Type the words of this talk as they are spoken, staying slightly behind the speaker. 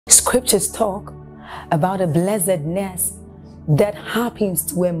Scriptures talk about a blessedness that happens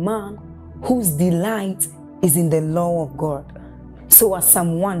to a man whose delight is in the law of God. So as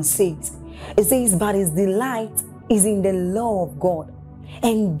Psalm 1 says, it says, but his delight is in the law of God,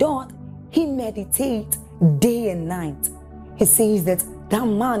 and doth he meditate day and night. He says that that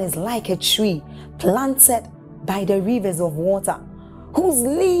man is like a tree planted by the rivers of water, whose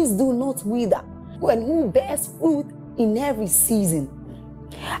leaves do not wither, and who bears fruit in every season.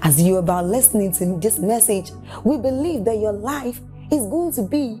 As you're about listening to this message, we believe that your life is going to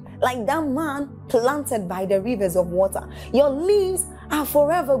be like that man planted by the rivers of water. Your leaves are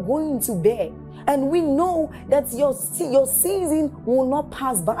forever going to bear. And we know that your season will not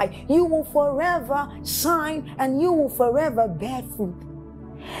pass by. You will forever shine and you will forever bear fruit.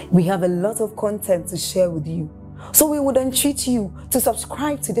 We have a lot of content to share with you. So we would entreat you to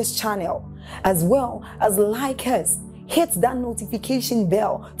subscribe to this channel, as well as like us. Hit that notification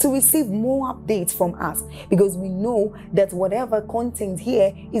bell to receive more updates from us, because we know that whatever content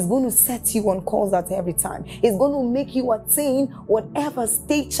here is going to set you on course at every time. It's going to make you attain whatever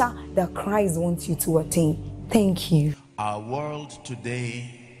stature that Christ wants you to attain. Thank you. Our world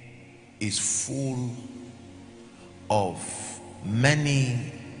today is full of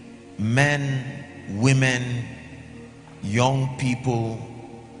many men, women, young people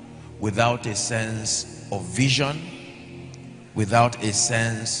without a sense of vision, without a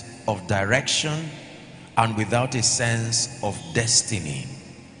sense of direction, and without a sense of destiny.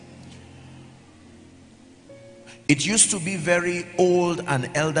 It used to be very old and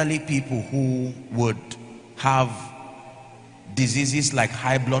elderly people who would have diseases like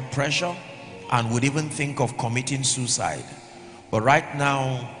high blood pressure and would even think of committing suicide. But right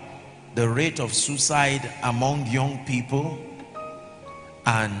now, the rate of suicide among young people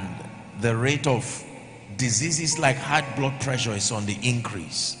and the rate of diseases like high blood pressure is on the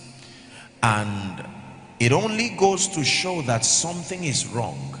increase, and it only goes to show that something is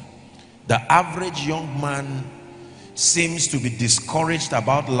wrong. The average young man seems to be discouraged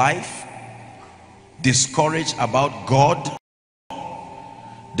about life, discouraged about God,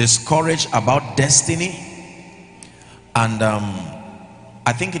 discouraged about destiny. And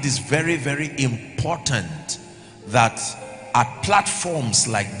I think it is very, very important that at platforms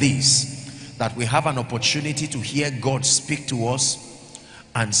like this, that we have an opportunity to hear God speak to us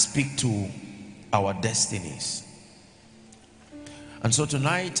and speak to our destinies. And so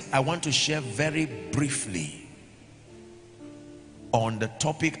tonight I want to share very briefly on the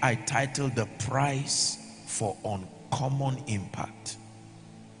topic I titled The Price for Uncommon Impact.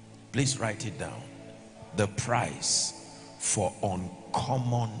 Please write it down. The price for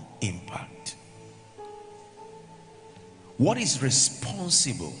uncommon impact. What is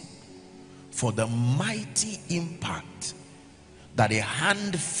responsible for the mighty impact that a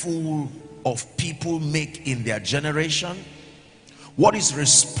handful of people make in their generation? What is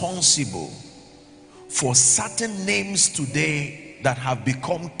responsible for certain names today that have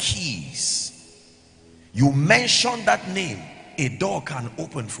become keys? You mention that name, a door can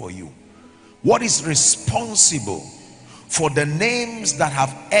open for you. What is responsible for the names that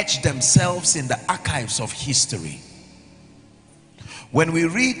have etched themselves in the archives of history? When we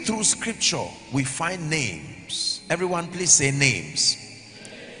read through scripture, we find names. Everyone please say names.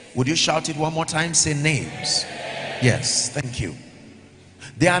 Would you shout it one more time? Say names. Yes, thank you.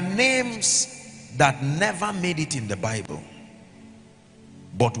 There are names that never made it in the Bible,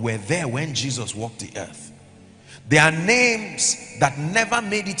 but were there when Jesus walked the earth. There are names that never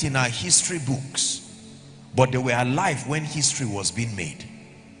made it in our history books, but they were alive when history was being made.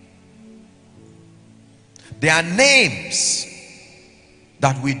 There are names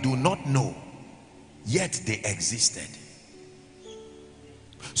that we do not know, yet they existed.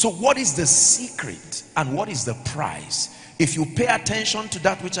 So what is the secret and what is the price? If you pay attention to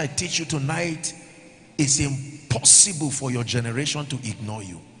that which I teach you tonight, it's impossible for your generation to ignore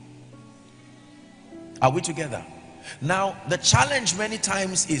you. Are we together? Now, the challenge many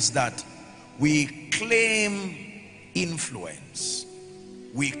times is that we claim influence,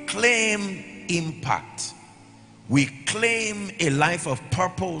 we claim impact, we claim a life of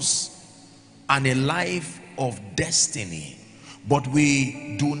purpose and a life of destiny, but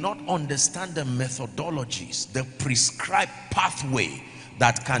we do not understand the methodologies, the prescribed pathway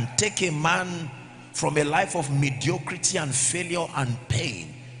that can take a man from a life of mediocrity and failure and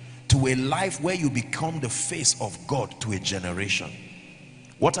pain to a life where you become the face of God to a generation.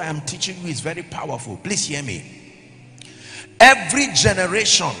 What I am teaching you is very powerful. Please hear me. Every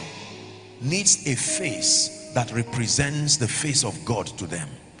generation needs a face that represents the face of God to them.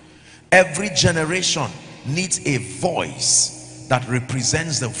 Every generation needs a voice that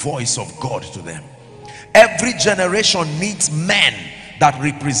represents the voice of God to them. Every generation needs men that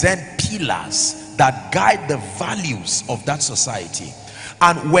represent pillars that guide the values of that society.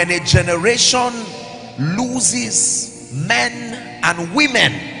 And when a generation loses men and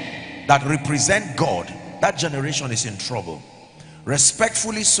women that represent God, that generation is in trouble.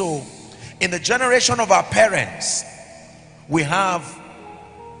 Respectfully so, in the generation of our parents, we have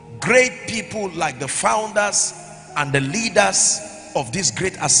great people like the founders and the leaders of this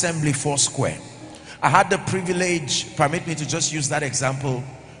great assembly, Foursquare. I had the privilege, permit me to just use that example,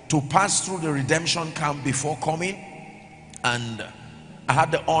 to pass through the redemption camp before coming, and I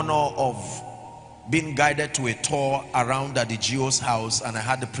had the honor of being guided to a tour around Daddy Gio's house, and I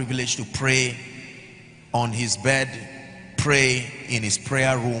had the privilege to pray on his bed, pray in his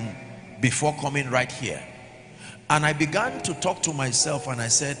prayer room before coming right here. And I began to talk to myself, and I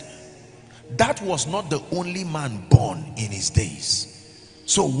said, that was not the only man born in his days.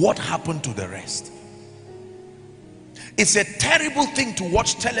 So what happened to the rest? It's a terrible thing to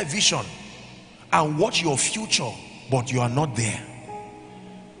watch television and watch your future, but you are not there.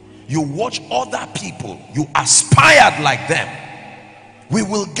 You watch other people, you aspired like them. We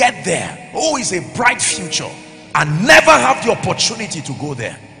will get there. Oh, it's a bright future, and never have the opportunity to go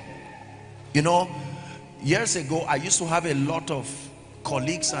there. You know, years ago, I used to have a lot of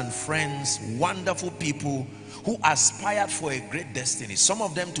colleagues and friends, wonderful people who aspired for a great destiny. Some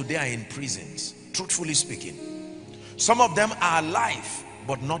of them today are in prisons, truthfully speaking. Some of them are alive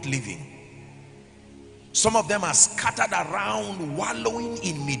but not living. Some of them are scattered around, wallowing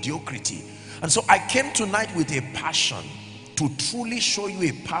in mediocrity. And so I came tonight with a passion to truly show you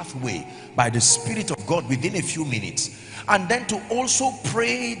a pathway by the Spirit of God within a few minutes, and then to also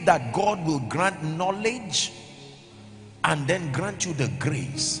pray that God will grant knowledge and then grant you the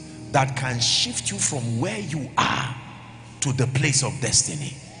grace that can shift you from where you are to the place of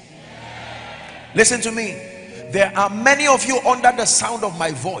destiny. Listen to me. There are many of you under the sound of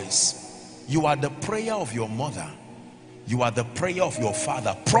my voice. You are the prayer of your mother. You are the prayer of your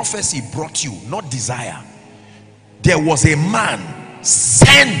father. Prophecy brought you, not desire. There was a man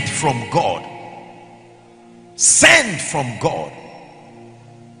sent from God. Sent from God.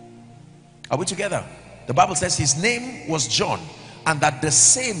 Are we together? The Bible says his name was John, and that the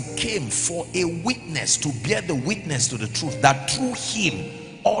same came for a witness, to bear the witness to the truth, that through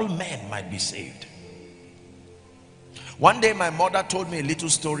him all men might be saved. One day my mother told me a little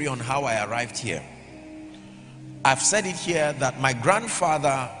story on how I arrived here. I've said it here that my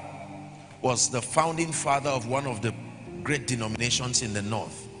grandfather was the founding father of one of the great denominations in the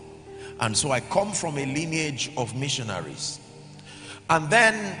north, and so I come from a lineage of missionaries. And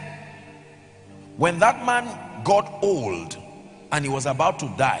then when that man got old and he was about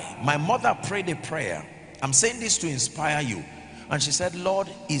to die, my mother prayed a prayer. I'm saying this to inspire you. And she said, Lord,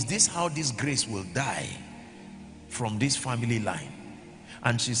 is this how this grace will die from this family line?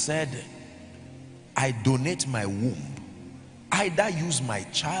 And she said, I donate my womb. Either use my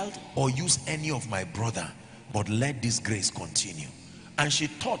child or use any of my brother, but let this grace continue. And she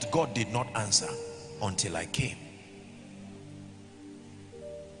thought God did not answer until I came.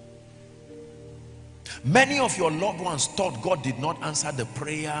 Many of your loved ones thought God did not answer the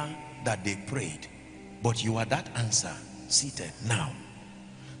prayer that they prayed, but you are that answer seated now.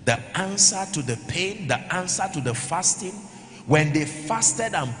 The answer to the pain, the answer to the fasting. When they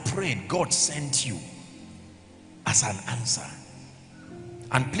fasted and prayed, God sent you as an answer.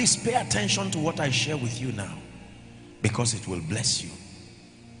 And please pay attention to what I share with you now, because it will bless you.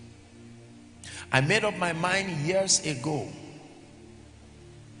 I made up my mind years ago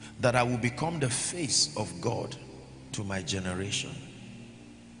that I will become the face of God to my generation.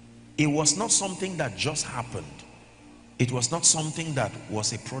 It was not something that just happened. It was not something that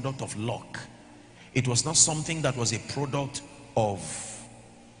was a product of luck. It was not something that was a product of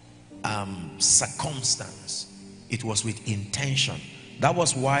circumstance. It was with intention. That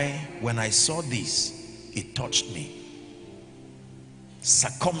was why when I saw this, it touched me.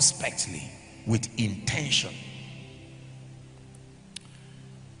 Circumspectly, with intention.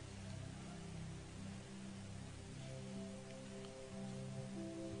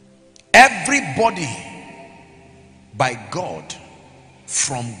 Everybody by God,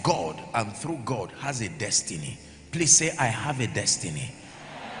 from God, and through God has a destiny. Please say, I have a destiny.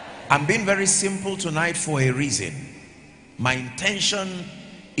 I'm being very simple tonight for a reason. My intention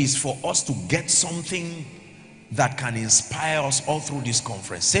is for us to get something that can inspire us all through this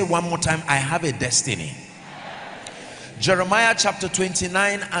conference. Say one more time, I have a destiny. Jeremiah chapter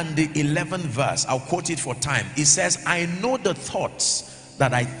 29 and the 11th verse, I'll quote it for time. It says, I know the thoughts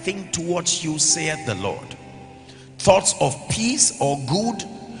that I think towards you, saith the Lord, thoughts of peace or good,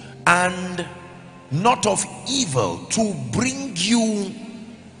 and not of evil, to bring you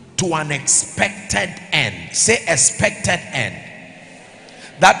to an expected end. Say expected end.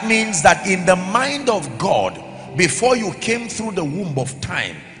 That means that in the mind of God, before you came through the womb of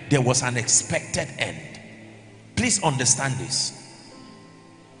time, there was an expected end. Please understand this.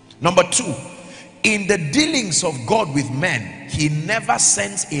 Number two, in the dealings of God with men, he never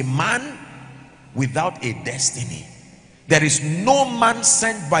sends a man without a destiny. There is no man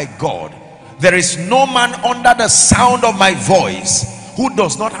sent by God, there is no man under the sound of my voice who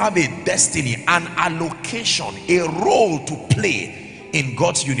does not have a destiny, an allocation, a role to play in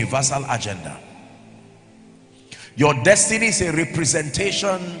God's universal agenda. Your destiny is a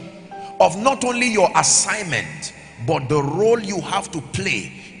representation of not only your assignment, but the role you have to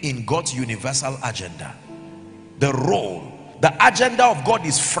play in God's universal agenda. The role, the agenda of God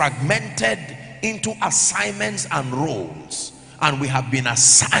is fragmented into assignments and roles, and we have been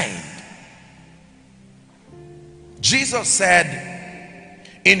assigned. Jesus said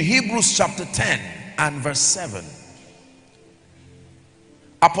in Hebrews chapter 10 and verse 7,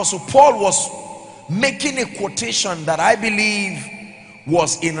 Apostle Paul was making a quotation that I believe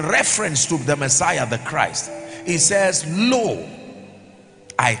was in reference to the Messiah, the Christ. He says, "Lo,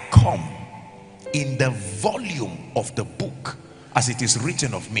 I come in the volume of the book as it is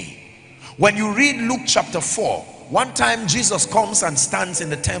written of me." When you read Luke chapter 4, one time Jesus comes and stands in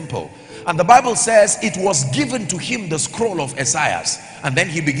the temple, and the Bible says it was given to him the scroll of Isaiah, and then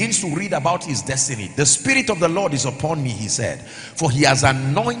he begins to read about his destiny. "The Spirit of the Lord is upon me," he said, "for he has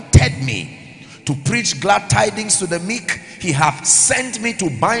anointed me to preach glad tidings to the meek. He hath sent me to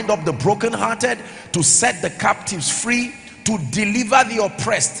bind up the brokenhearted, to set the captives free, to deliver the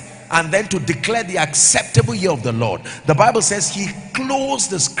oppressed, and then to declare the acceptable year of the Lord." The Bible says he closed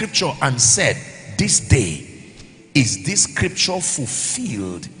the scripture and said, "This day is this scripture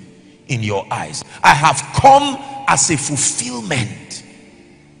fulfilled in your eyes." I have come as a fulfillment.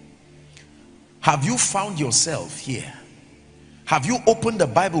 Have you found yourself here? Have you opened the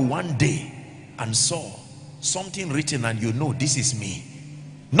Bible one day and saw something written and you know, this is me?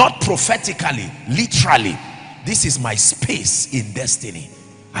 Not prophetically, literally, this is my space in destiny.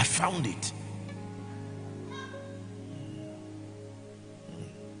 I found it.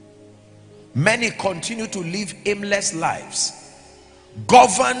 Many continue to live aimless lives,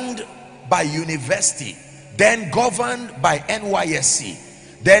 governed by university, then governed by NYSC,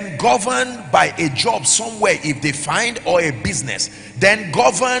 then governed by a job somewhere if they find, or a business, then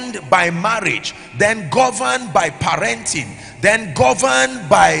governed by marriage, then governed by parenting, then governed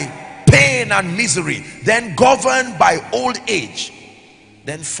by pain and misery, then governed by old age,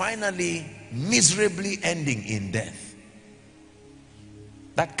 then finally miserably ending in death.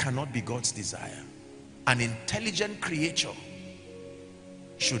 That cannot be God's desire. An intelligent creature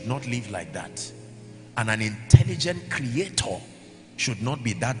should not live like that, and an intelligent creator should not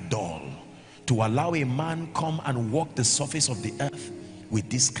be that dull to allow a man come and walk the surface of the earth with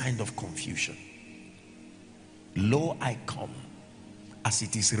this kind of confusion. "Lo, I come, as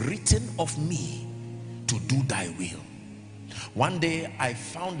it is written of me, to do thy will." One day I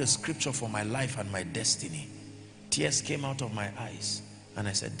found a scripture for my life and my destiny. Tears came out of my eyes, and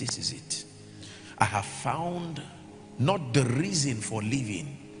I said, this is it. I have found not the reason for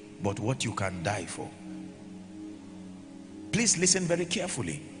living, but what you can die for. Please listen very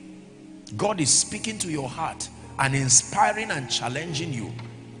carefully. God is speaking to your heart and inspiring and challenging you.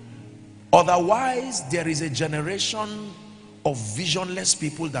 Otherwise, there is a generation of visionless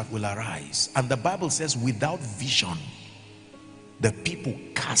people that will arise, and the Bible says without vision the people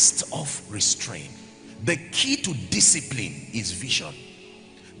cast off restraint. The key to discipline is vision.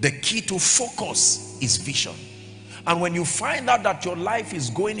 The key to focus is vision. And when you find out that your life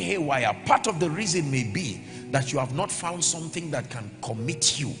is going haywire, part of the reason may be that you have not found something that can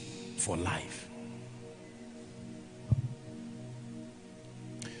commit you for life.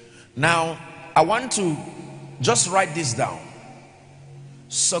 Now, I want to just write this down.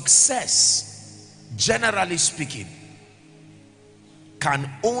 Success, generally speaking, can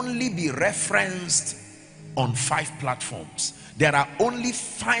only be referenced on 5 platforms. There are only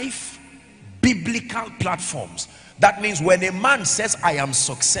 5 biblical platforms. That means when a man says I am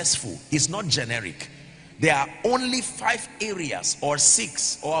successful, it's not generic. There are only 5 areas, or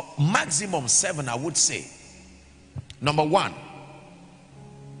 6, or maximum 7, I would say. Number 1,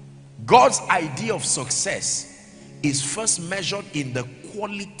 God's idea of success is first measured in the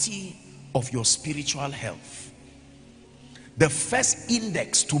quality of your spiritual health. The first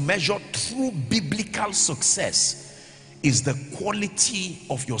index to measure true biblical success is the quality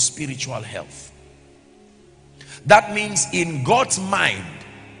of your spiritual health. That means in God's mind,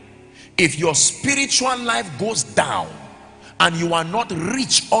 if your spiritual life goes down and you are not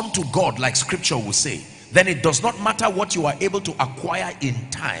rich unto God, like scripture will say, then it does not matter what you are able to acquire in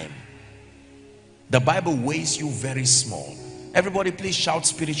time. The Bible weighs you very small. Everybody please shout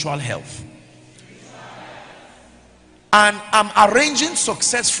spiritual health. And I'm arranging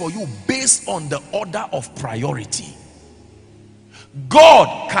success for you based on the order of priority.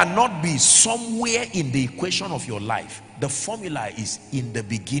 God cannot be somewhere in the equation of your life. The formula is in the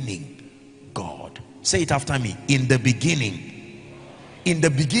beginning, God. Say it after me. In the beginning. In the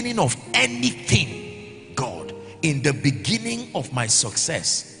beginning of anything, God. In the beginning of my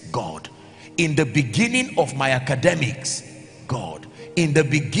success, God. In the beginning of my academics, God. In the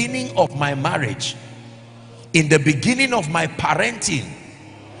beginning of my marriage, in the beginning of my parenting,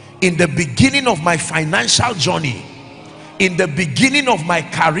 in the beginning of my financial journey, in the beginning of my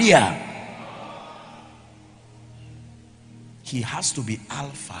career, he has to be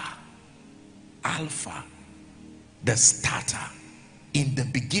Alpha, the starter. In the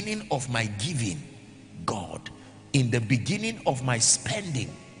beginning of my giving, God. In the beginning of my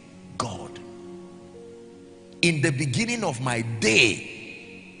spending, God. In the beginning of my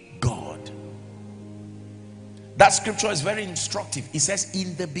day, God. That scripture is very instructive. It says,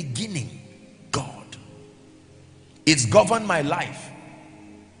 in the beginning, God. It's governed my life.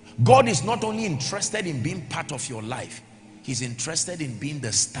 God is not only interested in being part of your life, he's interested in being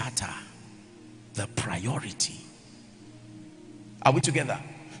the starter, the priority. Are we together?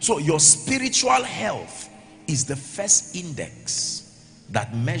 So your spiritual health is the first index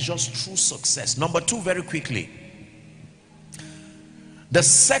that measures true success. Number two, very quickly, the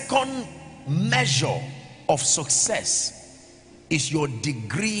second measure of success is your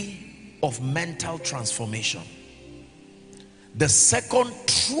degree of mental transformation. The second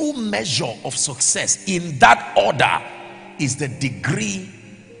true measure of success in that order is the degree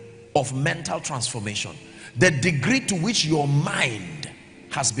of mental transformation. The degree to which your mind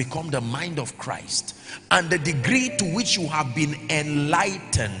has become the mind of Christ, and the degree to which you have been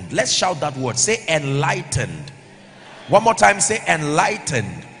enlightened. Let's shout that word. Say enlightened. One more time, say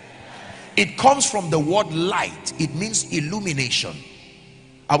enlightened. It comes from the word light. It means illumination.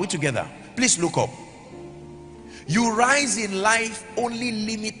 Are we together? Please look up. You rise in life only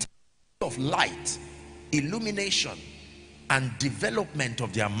limited of light, illumination, and development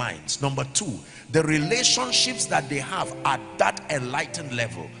of their minds. Number two, the relationships that they have at that enlightened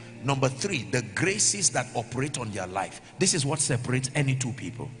level. Number three, the graces that operate on their life. This is what separates any two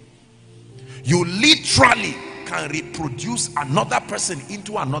people. You literally can reproduce another person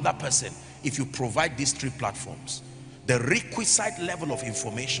into another person if you provide these three platforms: the requisite level of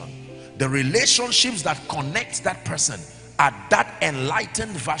information, the relationships that connect that person at that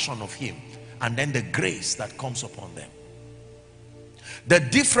enlightened version of him, and then the grace that comes upon them. The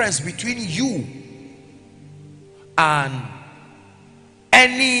difference between you and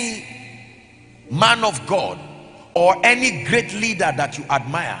any man of God or any great leader that you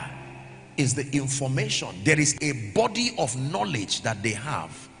admire is the information. There is a body of knowledge that they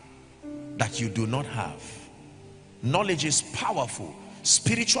have that you do not have. Knowledge is powerful.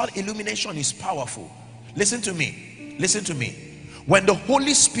 Spiritual illumination is powerful. Listen to me. Listen to me. When the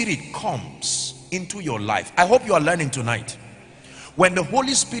Holy Spirit comes into your life, I hope you are learning tonight. When the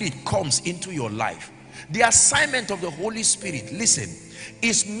Holy Spirit comes into your life, the assignment of the Holy Spirit, listen,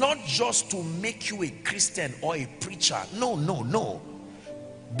 is not just to make you a Christian or a preacher. No, no, no.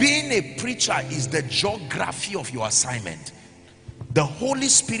 Being a preacher is the geography of your assignment. The Holy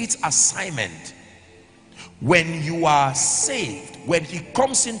Spirit's assignment, when you are saved, when he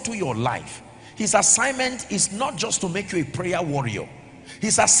comes into your life, his assignment is not just to make you a prayer warrior.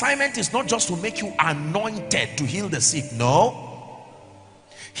 His assignment is not just to make you anointed to heal the sick. No.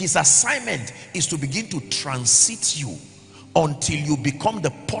 His assignment is to begin to transit you until you become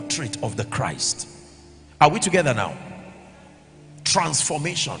the portrait of the Christ. Are we together now?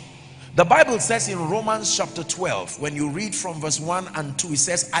 Transformation. The Bible says in Romans chapter 12, when you read from verse 1 and 2, it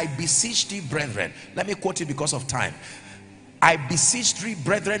says, I beseech thee, brethren. Let me quote it because of time. I beseech thee,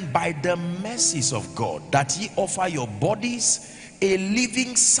 brethren, by the mercies of God, that ye offer your bodies a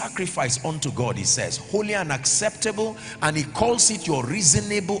living sacrifice unto God, he says, holy and acceptable, and he calls it your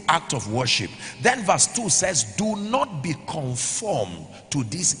reasonable act of worship. Then verse 2 says, do not be conformed to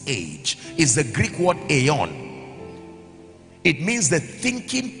this age. Is the Greek word aeon. It means the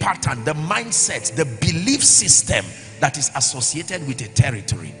thinking pattern, the mindset, the belief system that is associated with a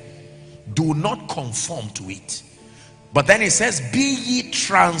territory. Do not conform to it. But then it says, be ye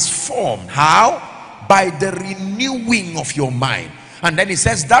transformed. How? By the renewing of your mind. And then he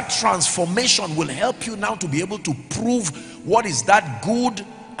says that transformation will help you now to be able to prove what is that good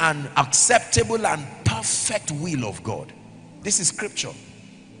and acceptable and perfect will of God. This is scripture.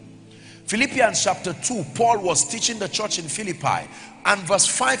 Philippians chapter 2, Paul was teaching the church in Philippi, and verse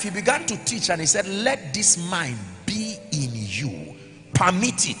 5 he began to teach, and he said, let this mind be in you.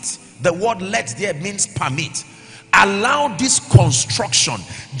 Permit it. The word let there means permit. Allow this construction.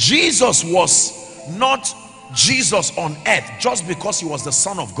 Jesus was not Jesus on earth just because he was the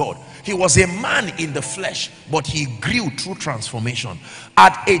Son of God. He was a man in the flesh, but he grew through transformation.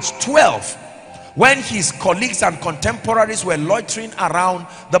 At age 12, when his colleagues and contemporaries were loitering around,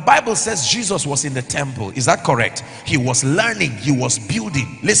 the Bible says Jesus was in the temple. Is that correct? He was learning, he was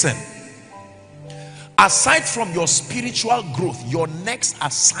building. Listen, aside from your spiritual growth, your next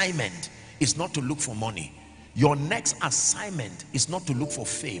assignment is not to look for money. Your next assignment is not to look for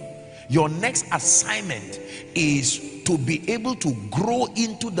fame. Your next assignment is to be able to grow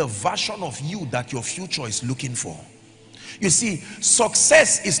into the version of you that your future is looking for. You see,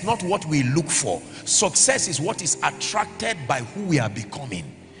 success is not what we look for. Success is what is attracted by who we are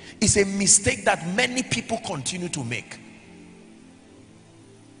becoming. It's a mistake that many people continue to make.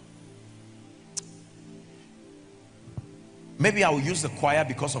 Maybe I will use the choir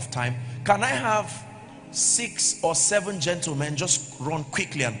because of time. Can I have 6 or 7 gentlemen just run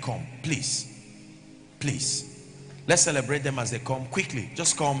quickly and come, please? Please, let's celebrate them as they come. Quickly,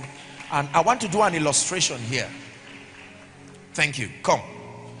 just come. And I want to do an illustration here. Thank you. Come,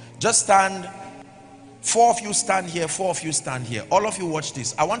 just stand. 4 of you stand here, 4 of you stand here. All of you watch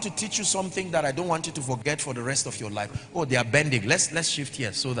this. I want to teach you something that I don't want you to forget for the rest of your life. Oh, they are bending. Let's shift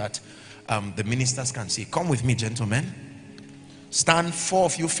here so that the ministers can see. Come with me, gentlemen. Stand, 4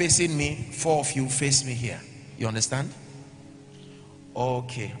 of you facing me, 4 of you face me here. You understand?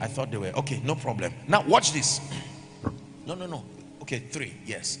 Okay, I thought they were. Okay, no problem. Now watch this. No. Okay, 3,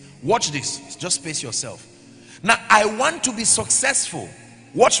 yes. Watch this. Just space yourself. Now I want to be successful.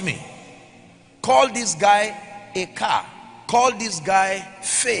 Watch me. Call this guy a car. Call this guy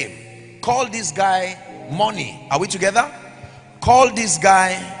fame. Call this guy money. Are we together? Call this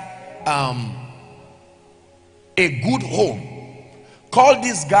guy a good home. Call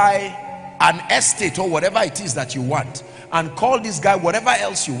this guy an estate or whatever it is that you want, and call this guy whatever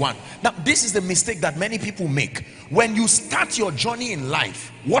else you want. Now this is the mistake that many people make. When you start your journey in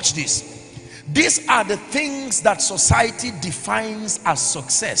life, watch this. These are the things that society defines as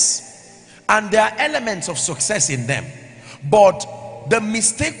success, and there are elements of success in them. But the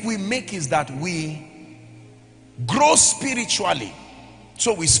mistake we make is that we grow spiritually,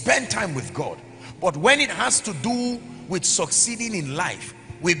 so we spend time with God, but when it has to do with succeeding in life,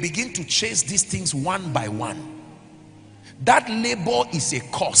 we begin to chase these things one by one. That labor is a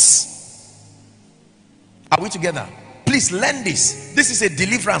curse. Are we together? Please learn this. This is a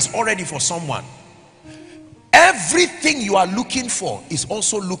deliverance already for someone. Everything you are looking for is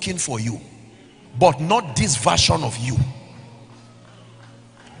also looking for you, but not this version of you.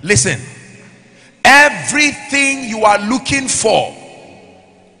 Listen, everything you are looking for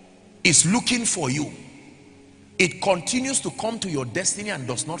is looking for you. It continues to come to your destiny and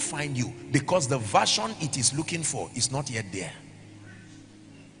does not find you because the version it is looking for is not yet there.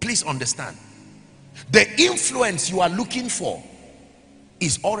 Please understand. The influence you are looking for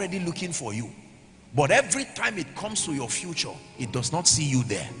is already looking for you. But every time it comes to your future, it does not see you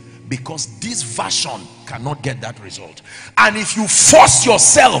there because this version cannot get that result. And if you force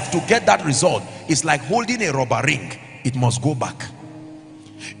yourself to get that result, it's like holding a rubber ring. It must go back.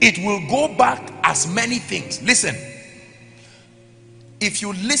 It will go back as many things. Listen, if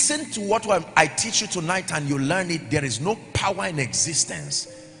you listen to what I teach you tonight and you learn it, there is no power in existence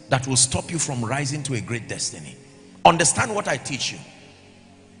that will stop you from rising to a great destiny. Understand what I teach you.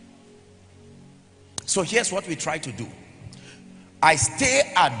 So here's what we try to do. I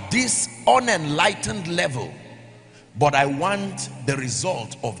stay at this unenlightened level, but I want the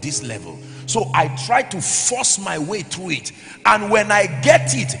result of this level. So I try to force my way through it, and when I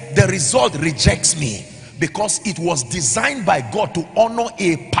get it, the result rejects me because it was designed by God to honor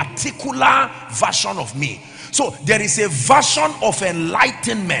a particular version of me. So there is a version of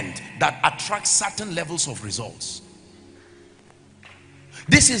enlightenment that attracts certain levels of results.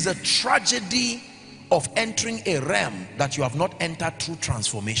 This is a tragedy of entering a realm that you have not entered through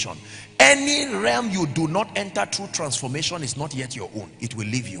transformation. Any realm you do not enter through transformation is not yet your own. It will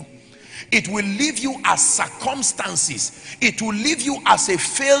leave you. It will leave you as circumstances. It will leave you as a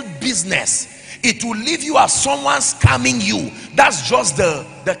failed business. It will leave you as someone scamming you. That's just the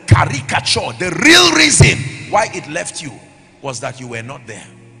caricature. The real reason why it left you was that you were not there.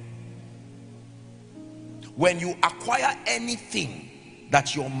 When you acquire anything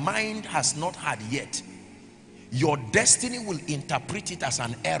that your mind has not had yet, your destiny will interpret it as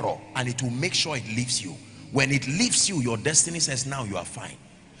an error, and it will make sure it leaves you. When it leaves you, your destiny says, now you are fine.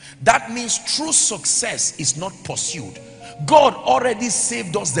 That means true success is not pursued. God already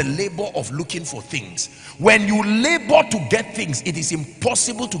saved us the labor of looking for things. When you labor to get things, it is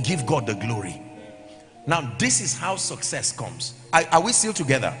impossible to give God the glory. Now, this is how success comes. Are we still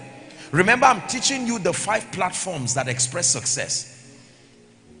together? Remember, I'm teaching you the 5 platforms that express success.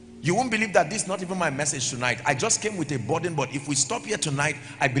 You won't believe that this is not even my message tonight. I just came with a burden, but if we stop here tonight,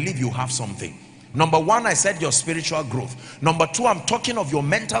 I believe you have something. Number 1, I said your spiritual growth. Number 2, I'm talking of your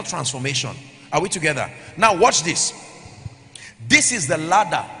mental transformation. Are we together? Now watch this. This is the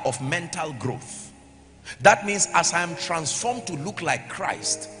ladder of mental growth. That means as I am transformed to look like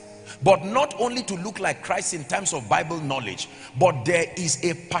Christ, but not only to look like Christ in terms of Bible knowledge, but there is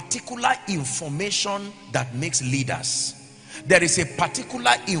a particular information that makes leaders. There is a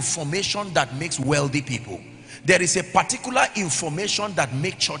particular information that makes wealthy people. There is a particular information that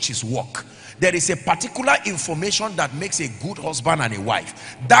makes churches work. There is a particular information that makes a good husband and a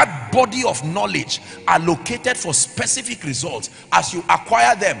wife. That body of knowledge allocated for specific results. As you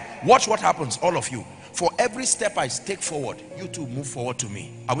acquire them, watch what happens, all of you. For every step I take forward, you two move forward to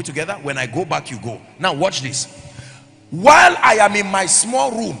me. Are we together? When I go back, you go. Now watch this. While I am in my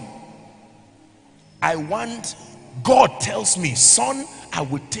small room, God tells me, son, I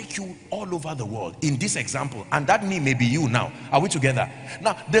will take you all over the world. In this example, and that me may be you now. Are we together?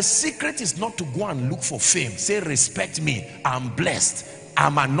 Now, the secret is not to go and look for fame. Say, respect me, I'm blessed,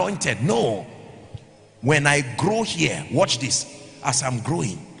 I'm anointed. No. When I grow here, watch this. As I'm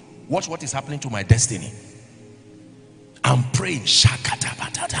growing, watch what is happening to my destiny. I'm praying,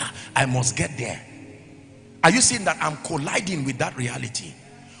 I must get there. Are you seeing that I'm colliding with that reality?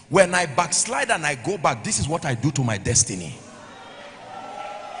 When I backslide and I go back, this is what I do to my destiny.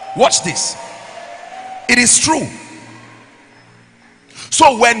 Watch this. It is true.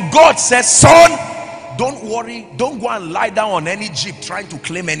 So when God says, son, don't worry, don't go and lie down on any jeep trying to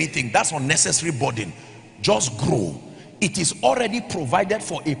claim anything. That's unnecessary burden. Just grow. It is already provided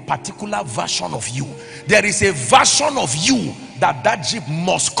for a particular version of you. There is a version of you that jeep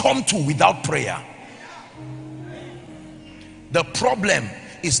must come to without prayer. The problem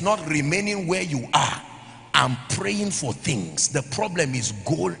is not remaining where you are and praying for things. The problem is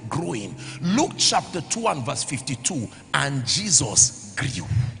growing. Luke chapter 2 and verse 52. And Jesus grew.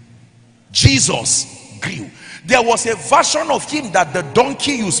 Jesus grew. There was a version of him that the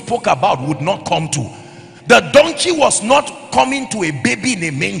donkey you spoke about would not come to. The donkey was not coming to a baby in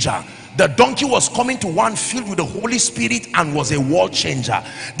a manger. The donkey was coming to one filled with the Holy Spirit and was a world changer.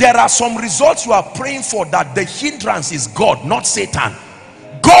 There are some results you are praying for that the hindrance is God, not Satan.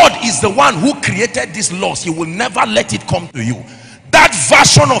 God is the one who created these laws. He will never let it come to you. That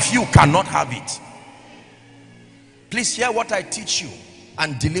version of you cannot have it. Please hear what I teach you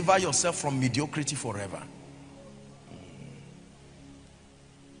and deliver yourself from mediocrity forever.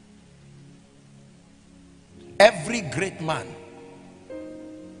 Every great man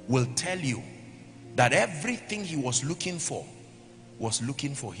will tell you that everything he was looking for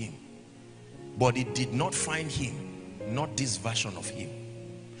him, but it did not find him, not this version of him.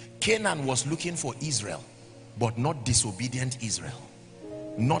 Canaan was looking for Israel, but not disobedient Israel,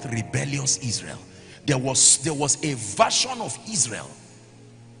 not rebellious Israel. There was a version of Israel.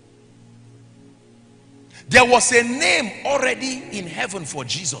 There was a name already in heaven for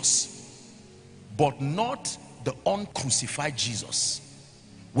Jesus, but not the uncrucified Jesus.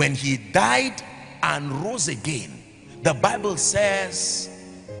 When he died and rose again, the Bible says,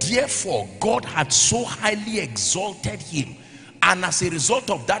 therefore God had so highly exalted him, and as a result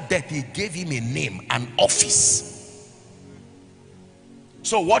of that death, he gave him a name, an office.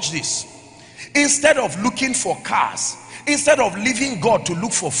 So watch this. Instead of looking for cars, instead of leaving God to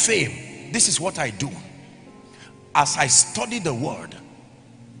look for fame, this is what I do. As I study the word,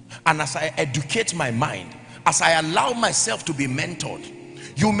 and as I educate my mind, as I allow myself to be mentored.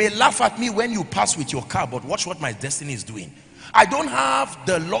 You may laugh at me when you pass with your car, but watch what my destiny is doing. I don't have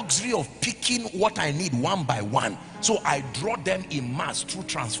the luxury of picking what I need one by one, so I draw them in mass through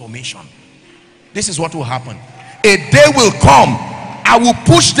transformation. This is what will happen. A day will come, I will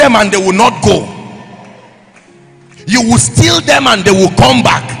push them and they will not go. You will steal them and they will come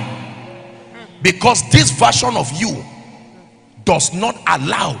back, because this version of you does not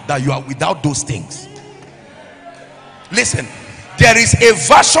allow that you are without those things. Listen, there is a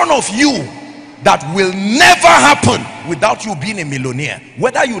version of you that will never happen without you being a millionaire.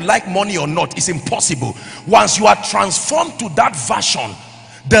 Whether you like money or not, it's impossible. Once you are transformed to that version,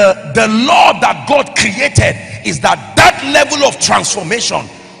 The law that God created is that that level of transformation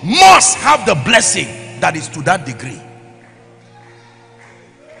must have the blessing that is to that degree.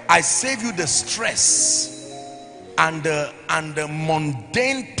 I save you the stress and the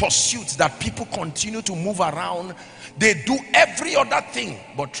mundane pursuits that people continue to move around. They do every other thing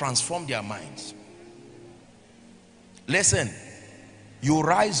but transform their minds. Listen, you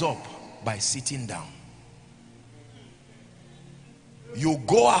rise up by sitting down. You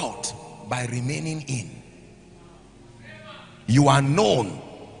go out by remaining in. You are known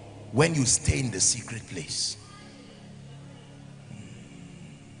when you stay in the secret place.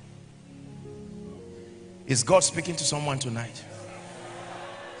 Is God speaking to someone tonight?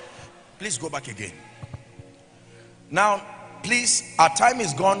 Please go back again. Now, please, our time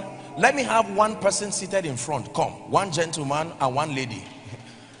is gone. Let me have one person seated in front. Come, one gentleman and one lady.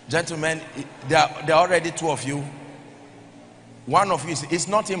 Gentlemen, there are already two of you. One of you, it's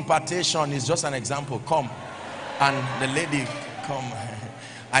not impartation, it's just an example. Come. And the lady, come.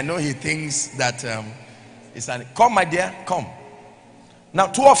 I know he thinks that it's an, come my dear, come. Now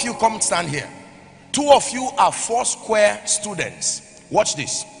two of you come stand here. Two of you are Foursquare students. Watch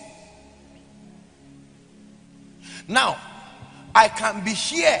this. Now, I can be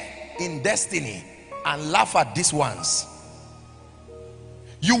here in destiny and laugh at these ones.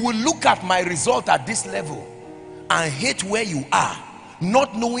 You will look at my result at this level and hate where you are,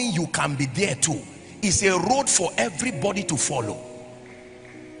 not knowing you can be there too. It's a road for everybody to follow.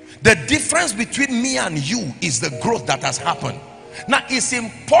 The difference between me and you is the growth that has happened. Now, it's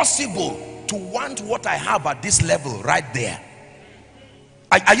impossible to want what I have at this level right there.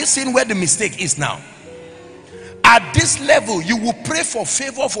 Are you seeing where the mistake is now? At this level, you will pray for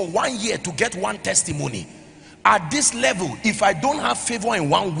favor for 1 year to get one testimony. At this level, if I don't have favor in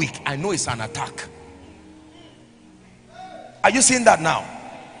 1 week, I know it's an attack. Are you seeing that now?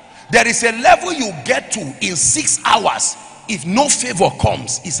 There is a level you get to in 6 hours. If no favor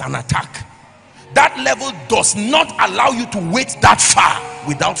comes, it's an attack. That level does not allow you to wait that far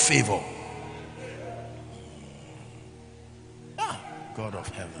without favor. God of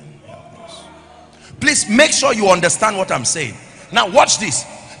heaven, help us. Please make sure you understand what I'm saying. Now watch this.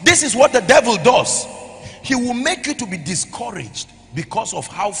 This is what the devil does. He will make you to be discouraged because of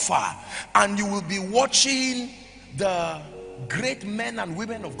how far, and you will be watching the great men and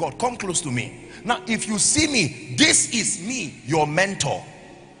women of God. Come close to me. Now if you see me, this is me, your mentor.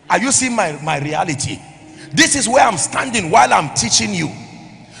 Are you seeing my reality? This is where I'm standing while I'm teaching you.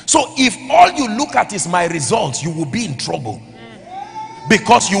 So if all you look at is my results, you will be in trouble,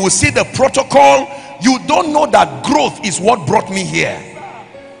 because you will see the protocol. You don't know that growth is what brought me here.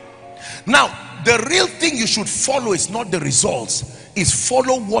 Now the real thing you should follow is not the results, is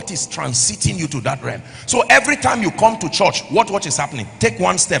follow what is transiting you to that realm. So every time you come to church, what is happening? Take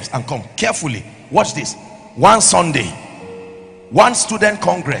one step and come carefully. Watch this. One Sunday, one student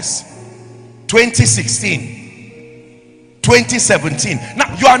congress, 2016, 2017.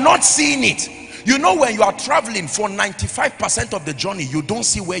 Now you are not seeing it. You know, when you are traveling for 95% of the journey, you don't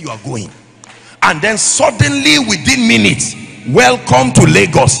see where you are going, and then suddenly within minutes, welcome to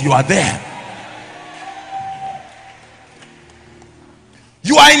Lagos, you are there.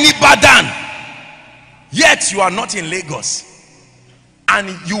 You are in Ibadan, yet you are not in Lagos, and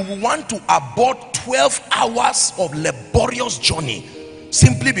you want to abort 12 hours of laborious journey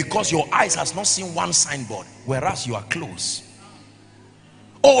simply because your eyes has not seen one signboard, whereas you are close.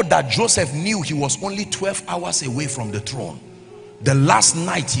 Oh, that Joseph knew he was only 12 hours away from the throne. The last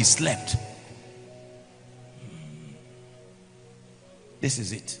night he slept. This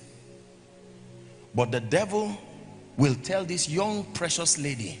is it. But the devil will tell this young precious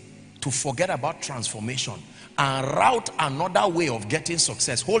lady to forget about transformation and route another way of getting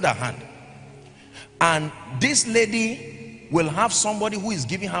success. Hold her hand. And this lady will have somebody who is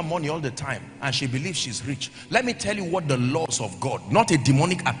giving her money all the time, and she believes she's rich. Let me tell you what the laws of God, not a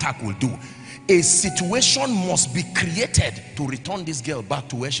demonic attack, will do. A situation must be created to return this girl back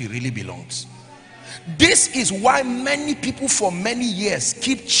to where she really belongs. This is why many people for many years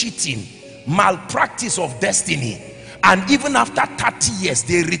keep cheating, malpractice of destiny, and even after 30 years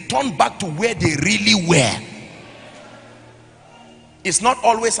they return back to where they really were. It's not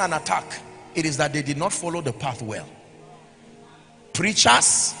always an attack. It is that they did not follow the path well.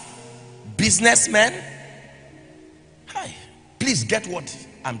 Preachers, businessmen, hi, please get what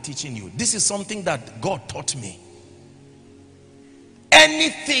I'm teaching you. This is something that God taught me.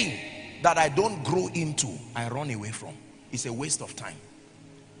 Anything that I don't grow into, I run away from. It's a waste of time.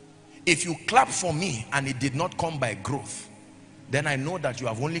 If you clap for me and it did not come by growth, then I know that you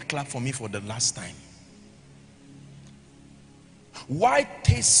have only clapped for me for the last time. Why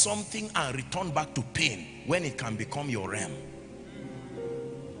taste something and return back to pain when it can become your realm?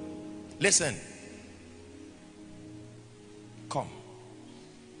 Listen. Come.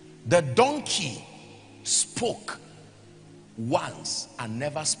 The donkey spoke once and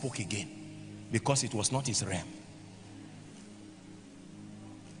never spoke again because it was not his realm.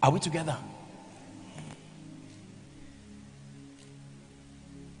 Are we together?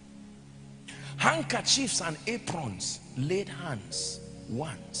 Handkerchiefs and aprons laid hands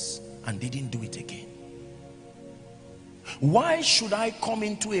once and didn't do it again. Why should I come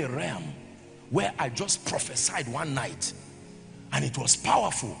into a realm where I just prophesied one night and it was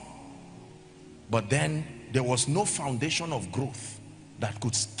powerful, but then there was no foundation of growth that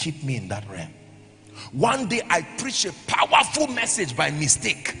could keep me in that realm? One day I preached a powerful message by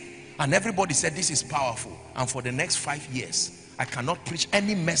mistake and everybody said this is powerful, and for the next 5 years I cannot preach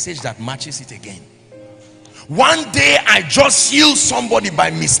any message that matches it again. One day I just healed somebody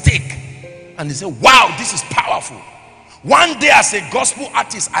by mistake and they say, wow, this is powerful. One day as a gospel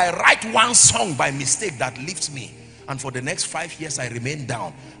artist I write one song by mistake that lifts me, and for the next 5 years I remain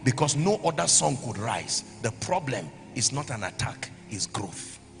down because no other song could rise. The problem is not an attack, it's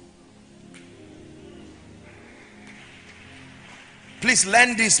growth. Please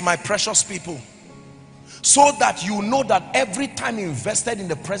learn this, my precious people, so that you know that every time you invested in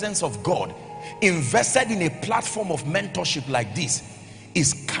the presence of God, invested in a platform of mentorship like this,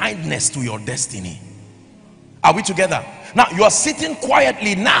 is kindness to your destiny. Are we together? Now you are sitting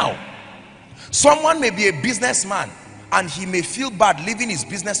quietly now. Someone may be a businessman and he may feel bad leaving his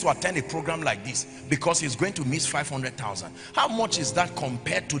business to attend a program like this because he's going to miss 500,000. How much is that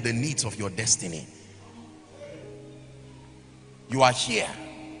compared to the needs of your destiny? You are here,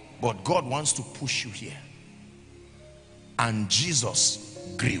 but God wants to push you here. And Jesus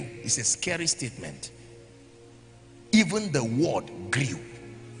grew. It's a scary statement. Even the word grew.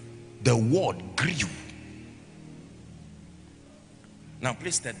 The word grew. Now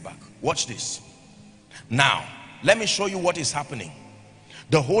please step back. Watch this. Now let me show you what is happening.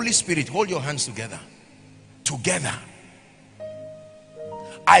 The Holy Spirit, hold your hands together. Together.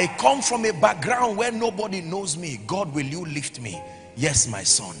 I come from a background where nobody knows me. God, will you lift me? Yes, my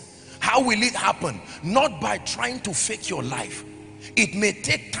son. How will it happen? Not by trying to fake your life. It may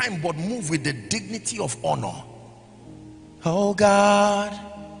take time, but move with the dignity of honor. Oh God,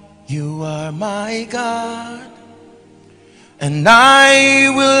 you are my God, and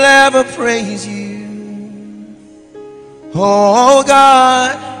I will ever praise you. Oh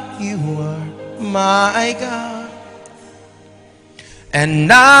God, you are my God,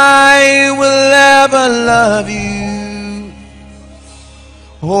 and I will ever love you.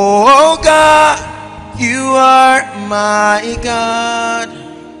 Oh God, you are my God,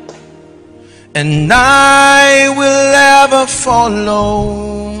 and I will ever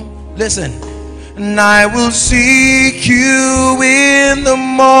follow. Listen. And I will seek you in the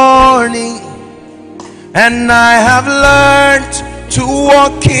morning, and I have learned to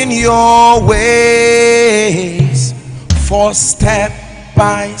walk in your ways. For step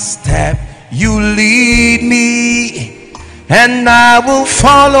by step you lead me, and I will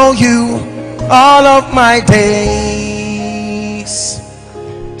follow you all of my days.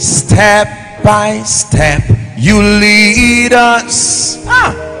 Step by step you lead us.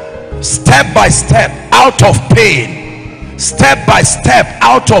 Step by step out of pain, step by step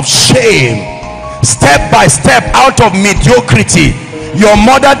out of shame, step by step out of mediocrity. Your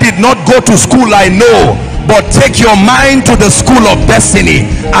mother did not go to school, I know, but take your mind to the school of destiny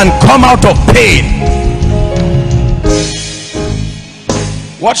and come out of pain.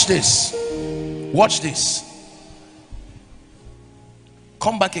 Watch this. Watch this.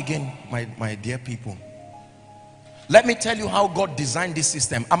 Come back again, my dear people. Let me tell you how God designed this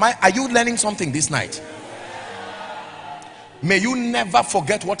system. Are you learning something this night? May you never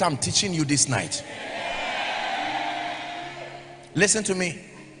forget what I'm teaching you this night. Listen to me.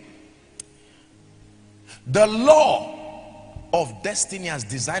 The law of destiny as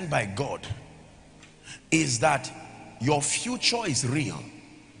designed by God is that your future is real,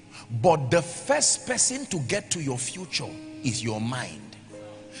 but the first person to get to your future is your mind.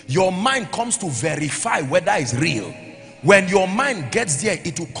 Your mind comes to verify whether it's real. When your mind gets there,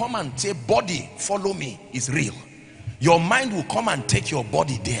 it will come and say, body, follow me, it's real. Your mind will come and take your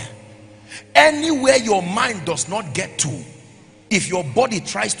body there. Anywhere your mind does not get to, if your body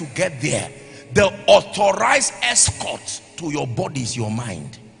tries to get there, the authorized escort to your body is your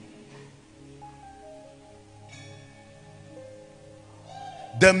mind.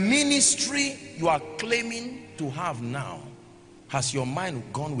 The ministry you are claiming to have now, has your mind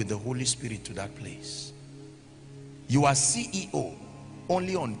gone with the Holy Spirit to that place? You are CEO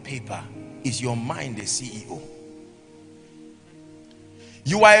only on paper. Is your mind a CEO?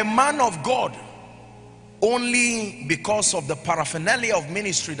 You are a man of God only because of the paraphernalia of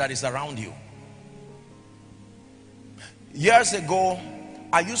ministry that is around you. Years ago,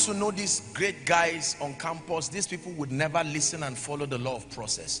 I used to know these great guys on campus. These people would never listen and follow the law of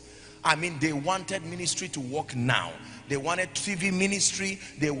process. I mean, they wanted ministry to work now. They wanted TV ministry.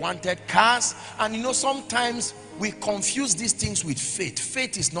 They wanted cars. And you know, sometimes we confuse these things with faith.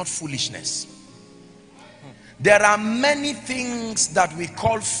 Faith is not foolishness. There are many things that we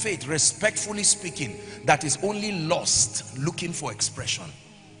call faith, respectfully speaking, that is only lost looking for expression.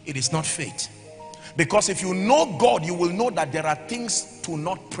 It is not faith. Because if you know God, you will know that there are things to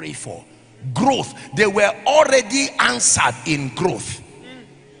not pray for. Growth, they were already answered in growth.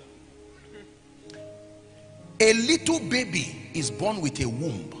 A little baby is born with a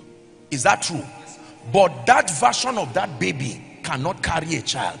womb. Is that true? But that version of that baby cannot carry a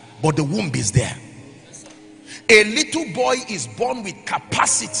child, but the womb is there. A little boy is born with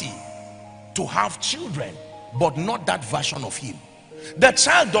capacity to have children, but not that version of him. The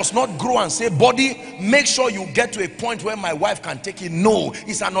child does not grow and say, body, make sure you get to a point where my wife can take it. No,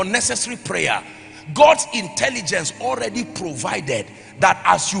 it's an unnecessary prayer. God's intelligence already provided that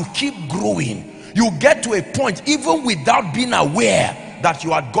as you keep growing, you get to a point, even without being aware, that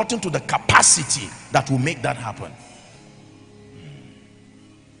you had gotten to the capacity that will make that happen.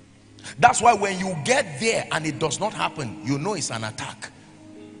 That's why when you get there and it does not happen, you know it's an attack.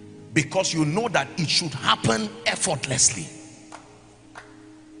 Because you know that it should happen effortlessly.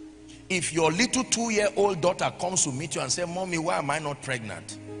 If your little 2-year-old daughter comes to meet you and say, Mommy, why am I not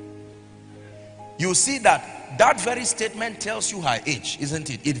pregnant? You see that that very statement tells you her age, isn't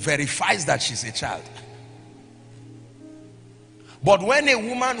it? It verifies that she's a child. But when a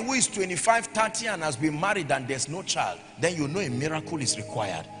woman who is 25, 30 and has been married and there's no child, then you know a miracle is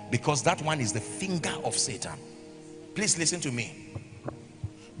required, because that one is the finger of Satan. Please listen to me.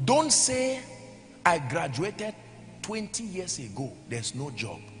 Don't say, I graduated 20 years ago, there's no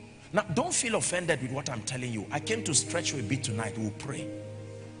job. Now, don't feel offended with what I'm telling you. I came to stretch you a bit tonight. We'll pray.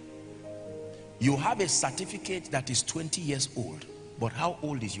 You have a certificate that is 20 years old, but how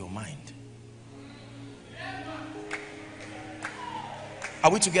old is your mind? Are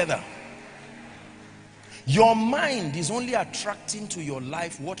we together? Your mind is only attracting to your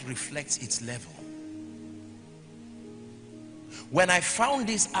life what reflects its level. When I found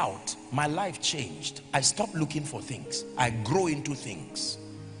this out, my life changed. I stopped looking for things. I grow into things.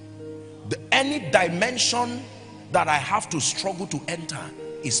 Any dimension that I have to struggle to enter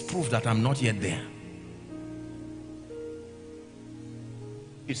is proof that I'm not yet there.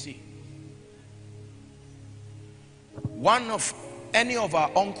 You see, any of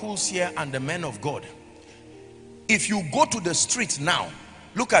our uncles here and the men of God, if you go to the street now,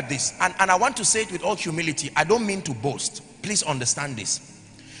 look at this, and I want to say it with all humility. I don't mean to boast. Please understand this.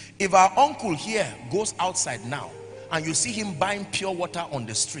 If our uncle here goes outside now and you see him buying pure water on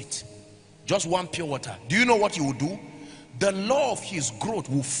the street, just one pure water, do you know what you will do? The law of his growth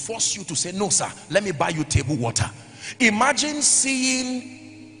will force you to say, no sir, let me buy you table water. Imagine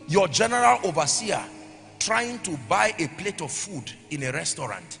seeing your general overseer trying to buy a plate of food in a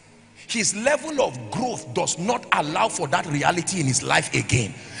restaurant. His level of growth does not allow for that reality in his life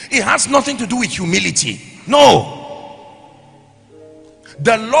again. It has nothing to do with humility. No.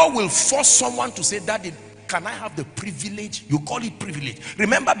 The law will force someone to say, Daddy, can I have the privilege? You call it privilege.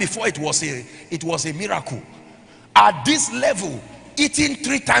 Remember, before it was a miracle. At this level, eating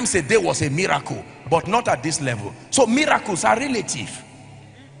 3 times a day was a miracle, but not at this level. So miracles are relative.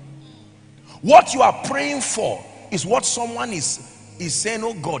 What you are praying for is what someone is saying,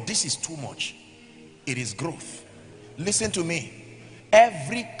 oh God, this is too much. It is growth. Listen to me.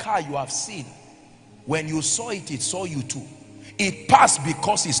 Every car you have seen, when you saw it, it saw you too. It passed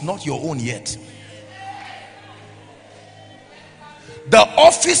because it's not your own yet. The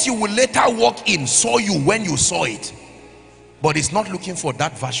office you will later walk in saw you when you saw it, but it's not looking for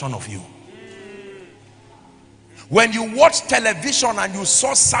that version of you. When you watch television and you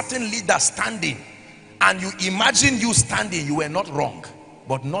saw certain leaders standing and you imagine you standing, you were not wrong,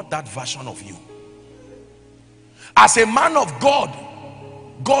 but not that version of you. As a man of God,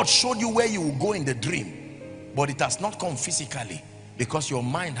 God showed you where you will go in the dream, but it has not come physically because your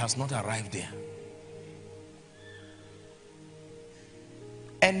mind has not arrived there.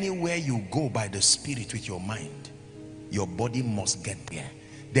 Anywhere you go by the Spirit with your mind, your body must get there.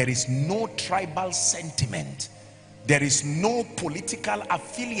 There is no tribal sentiment. There is no political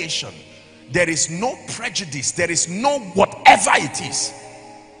affiliation. There is no prejudice. There is no whatever it is.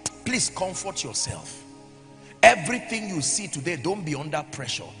 Please comfort yourself. Everything you see today, don't be under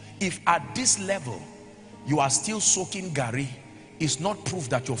pressure. If at this level you are still soaking gari, it's not proof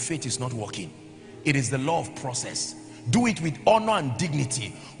that your faith is not working. It is the law of process. Do it with honor and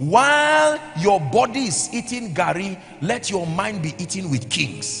dignity. While your body is eating gari, let your mind be eating with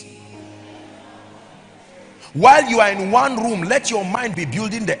kings. While you are in one room, let your mind be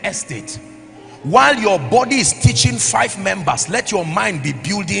building the estate. While your body is teaching 5 members, let your mind be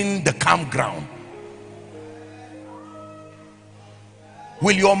building the campground.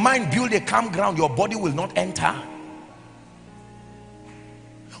 Will your mind build a campground your body will not enter?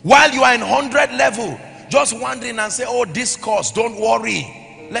 While you are in 100 level, just wondering and say, oh, this course, don't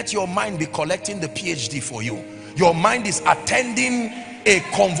worry. Let your mind be collecting the PhD for you. Your mind is attending a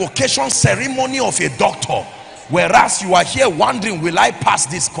convocation ceremony of a doctor, whereas you are here wondering, will I pass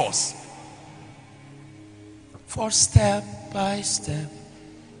this course? For step by step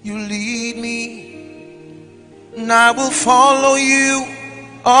you lead me, and I will follow you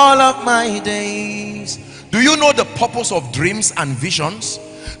all of my days. Do you know the purpose of dreams and visions?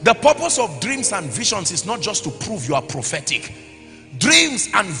 The purpose of dreams and visions is not just to prove you are prophetic. Dreams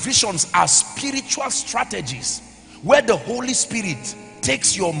and visions are spiritual strategies where the Holy Spirit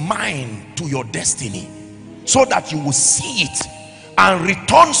takes your mind to your destiny so that you will see it and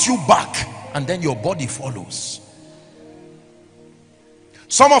returns you back, and then your body follows.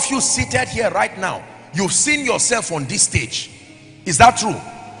 Some of you seated here right now, you've seen yourself on this stage. Is that true?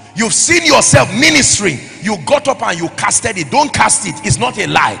 You've seen yourself ministering. You got up and you casted it. Don't cast it. It's not a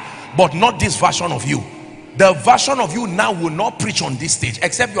lie. But not this version of you. The version of you now will not preach on this stage,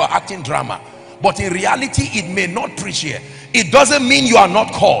 except you are acting drama. But in reality, it may not preach here. It doesn't mean you are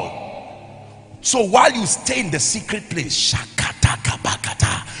not called. So while you stay in the secret place,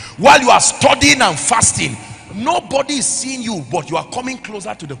 while you are studying and fasting, nobody is seeing you, but you are coming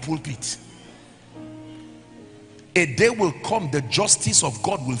closer to the pulpit. A day will come, the justice of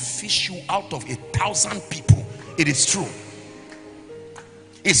God will fish you out of 1,000 people. It is true.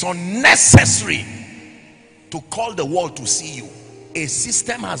 It's unnecessary to call the world to see you. A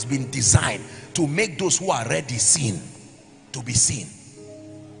system has been designed to make those who are ready seen, to be seen.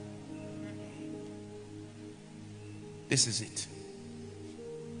 This is it.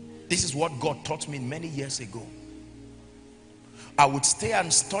 This is what God taught me many years ago. I would stay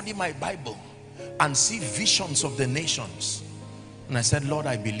and study my Bible and see visions of the nations, and I said, Lord,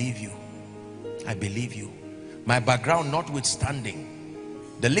 I believe you. I believe you. My background notwithstanding,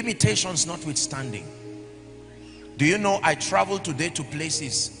 the limitations notwithstanding. Do you know, I travel today to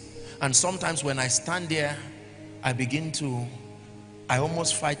places, and sometimes when I stand there, I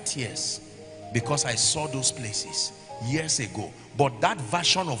almost fight tears because I saw those places years ago. But that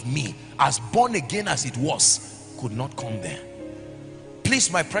version of me, as born again as it was, could not come there. Please,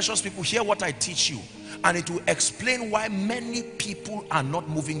 my precious people, hear what I teach you, and it will explain why many people are not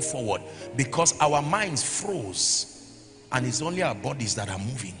moving forward, because our minds froze and it's only our bodies that are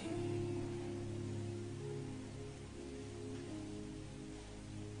moving.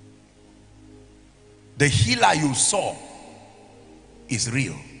 The healer you saw is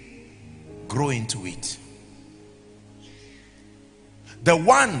real. Grow into it. The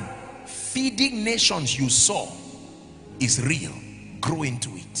one feeding nations you saw is real. Grow into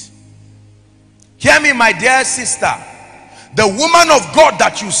it. Hear me, my dear sister. The woman of God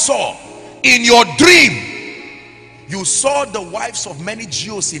that you saw in your dream, you saw the wives of many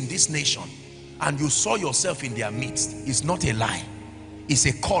Jews in this nation, and you saw yourself in their midst. It's not a lie. It's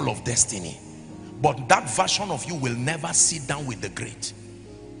a call of destiny. But that version of you will never sit down with the great.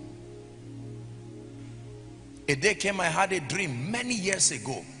 A day came, I had a dream many years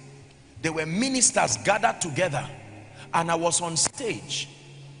ago. There were ministers gathered together, and I was on stage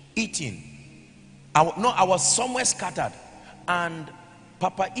eating. I was somewhere scattered, and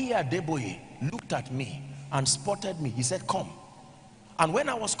Papa Iya Deboye looked at me and spotted me. He said, come. And when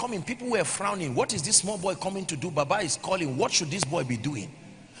I was coming, people were frowning. What is this small boy coming to do? Baba is calling. What should this boy be doing?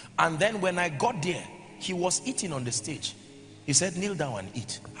 And then when I got there, he was eating on the stage. He said, kneel down and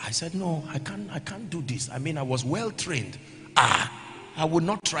eat. I said, no, I can't do this. I mean, I was well trained. I would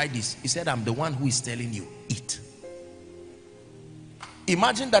not try this. He said, I'm the one who is telling you, eat.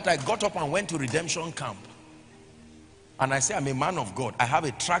 Imagine that I got up and went to redemption camp, and I say, I'm a man of God. I have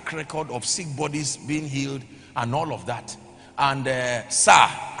a track record of sick bodies being healed and all of that. And sir,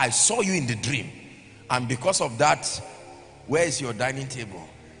 I saw you in the dream, and because of that, where is your dining table?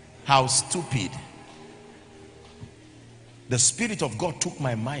 How stupid. The Spirit of God took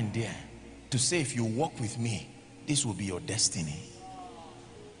my mind there to say, if you walk with me, this will be your destiny.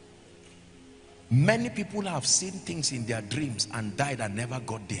 Many people have seen things in their dreams and died and never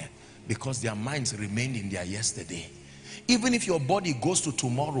got there Because their minds remained in their yesterday. Even if your body goes to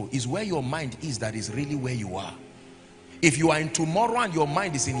tomorrow, is where your mind is that is really where you are. If you are in tomorrow and your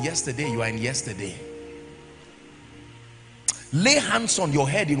mind is in yesterday, you are in yesterday. Lay hands on your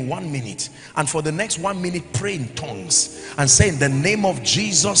head in 1 minute, and for the next 1 minute pray in tongues and say, in the name of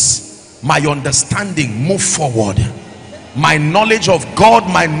Jesus, my understanding move forward. My knowledge of God,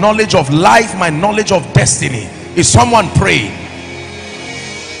 my knowledge of life, my knowledge of destiny. Is someone praying?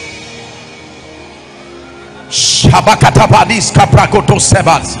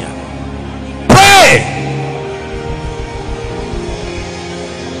 Pray.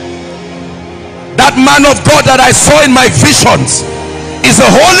 That man of God that I saw in my visions is the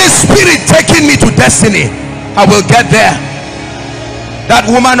Holy Spirit taking me to destiny. I will get there. That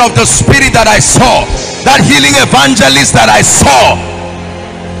woman of the Spirit that I saw, that healing evangelist that I saw,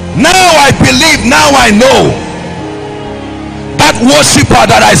 now I believe, now I know. That worshiper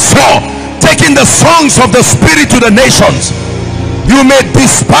that I saw taking the songs of the Spirit to the nations. You may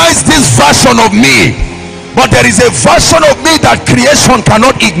despise this version of me, but there is a version of me that creation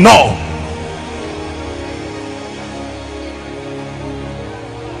cannot ignore.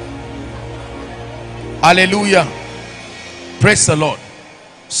 Hallelujah. Praise the Lord.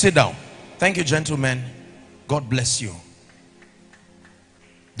 Sit down. Thank you, gentlemen. God bless you.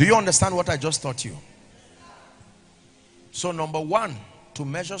 Do you understand what I just taught you? So number one, to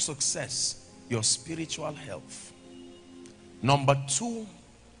measure success, your spiritual health. Number two,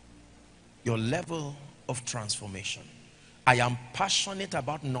 your level of transformation. I am passionate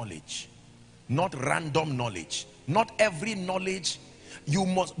about knowledge, not random knowledge. Not every knowledge. You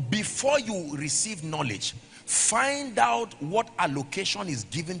must, before you receive knowledge, find out what allocation is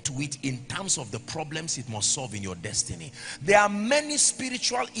given to it in terms of the problems it must solve in your destiny. There are many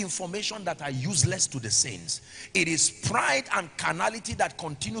spiritual information that are useless to the saints. It is pride and carnality that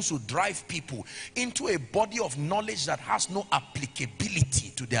continues to drive people into a body of knowledge that has no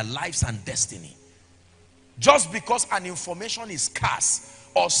applicability to their lives and destiny. Just because an information is scarce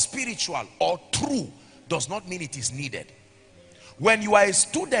or spiritual or true does not mean it is needed. When you are a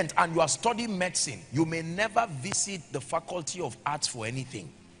student and you are studying medicine, you may never visit the faculty of arts for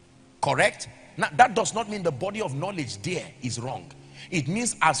anything. Correct? Now, that does not mean the body of knowledge there is wrong. It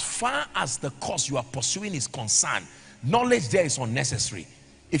means as far as the course you are pursuing is concerned, knowledge there is unnecessary.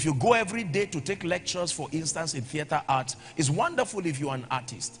 If you go every day to take lectures, for instance, in theater arts, it's wonderful if you are an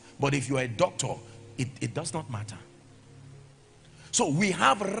artist. But if you are a doctor, it does not matter. So we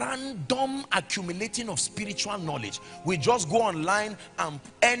have random accumulating of spiritual knowledge. We just go online and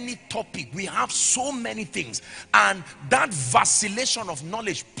any topic. We have so many things. And that vacillation of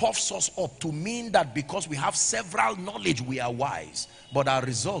knowledge puffs us up to mean that because we have several knowledge, we are wise. But our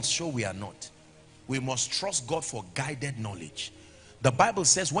results show we are not. We must trust God for guided knowledge. The Bible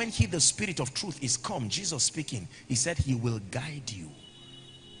says when he, the Spirit of truth, is come, Jesus speaking, he said he will guide you.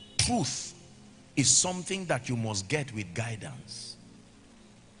 Truth is something that you must get with guidance.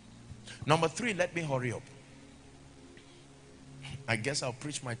 Number three, let me hurry up. I guess I'll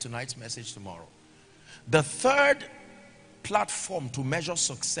preach my tonight's message tomorrow. The third platform to measure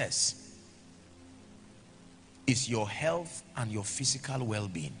success is your health and your physical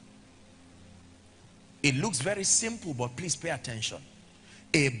well-being. It looks very simple, but please pay attention.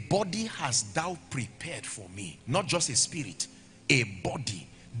 A body hast thou prepared for me, not just a spirit, a body.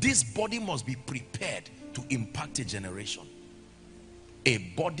 This body must be prepared to impact a generation. A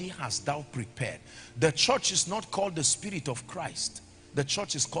body hast thou prepared. The church is not called the Spirit of Christ. The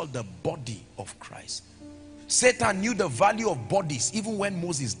church is called the body of Christ. Satan knew the value of bodies. Even when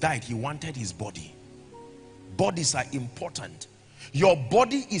Moses died, he wanted his body. Bodies are important. Your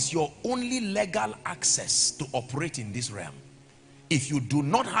body is your only legal access to operate in this realm. If you do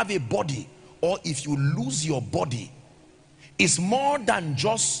not have a body, or if you lose your body, it's more than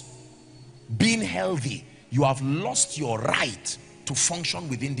just being healthy. You have lost your right to function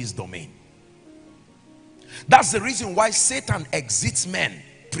within this domain. That's the reason why Satan exits men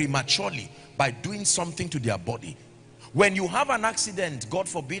prematurely by doing something to their body. When you have an accident, God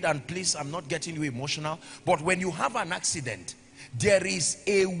forbid, and please, I'm not getting you emotional, but when you have an accident, there is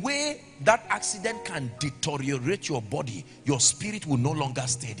a way that accident can deteriorate your body. Your spirit will no longer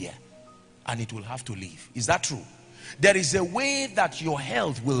stay there and it will have to leave. Is that true? There is a way that your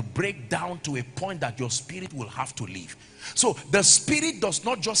health will break down to a point that your spirit will have to leave. So the spirit does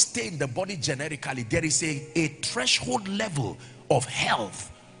not just stay in the body generically. There is a threshold level of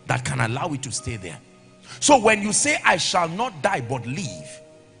health that can allow it to stay there. So when you say I shall not die but live,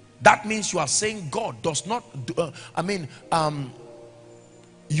 that means you are saying God does not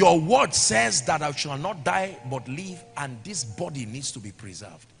your word says that I shall not die but live, and this body needs to be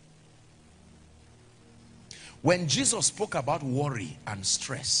preserved. When Jesus spoke about worry and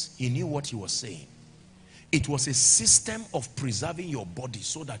stress, he knew what he was saying. It was a system of preserving your body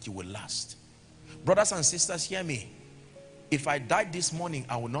so that you will last. Brothers and sisters, hear me. If I died this morning,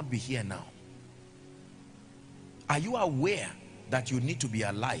 I will not be here now. Are you aware that you need to be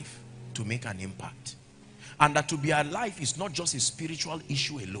alive to make an impact? And that to be alive is not just a spiritual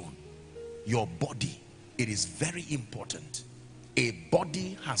issue alone. Your body, it is very important. A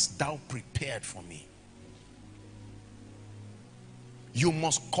body hast thou prepared for me. You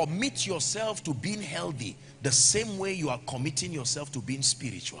must commit yourself to being healthy the same way you are committing yourself to being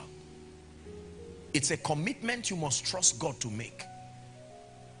spiritual. It's a commitment you must trust God to make.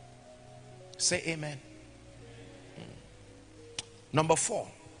 Say amen. Number 4,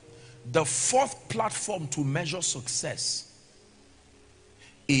 the fourth platform to measure success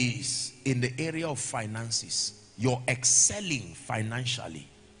is in the area of finances. You're excelling financially.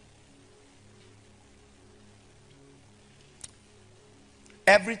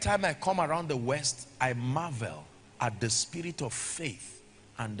 Every time I come around the West, I marvel at the spirit of faith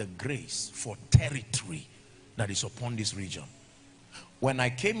and the grace for territory that is upon this region. When I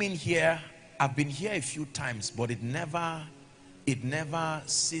came in here, I've been here a few times, but it never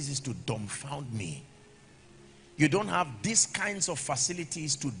ceases to dumbfound me. You don't have these kinds of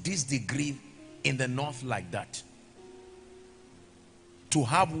facilities to this degree in the north like that. To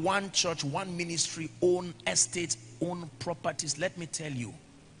have one church, one ministry, own estates, own properties. Let me tell you,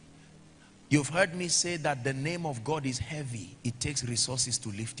 you've heard me say that the name of God is heavy. It takes resources to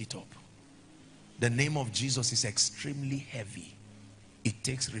lift it up. The name of Jesus is extremely heavy. It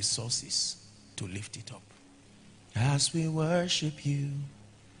takes resources to lift it up. As we worship you,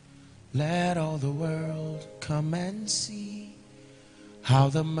 let all the world come and see how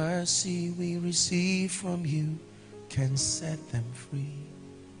the mercy we receive from you can set them free.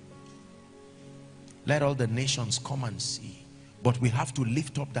 Let all the nations come and see. But we have to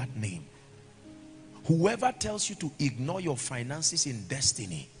lift up that name. Whoever tells you to ignore your finances in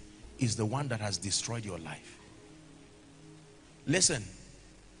destiny is the one that has destroyed your life. Listen,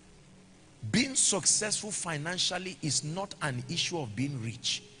 being successful financially is not an issue of being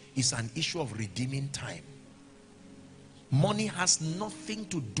rich. It's an issue of redeeming time. Money has nothing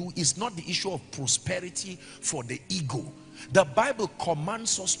to do, it's not the issue of prosperity for the ego. The Bible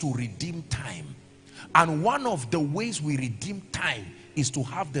commands us to redeem time. And one of the ways we redeem time is to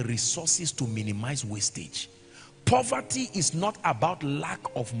have the resources to minimize wastage. Poverty is not about lack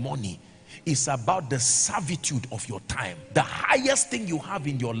of money. It's about the servitude of your time. The highest thing you have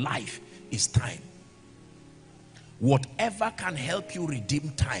in your life is time. Whatever can help you redeem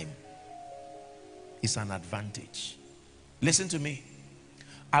time is an advantage. Listen to me.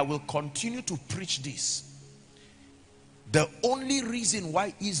 I will continue to preach this. The only reason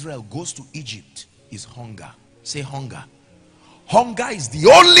why Israel goes to Egypt is hunger. Say hunger. Hunger is the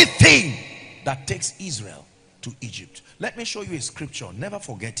only thing that takes Israel to Egypt. Let me show you a scripture. Never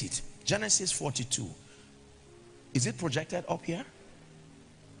forget it. Genesis 42. Is it projected up here?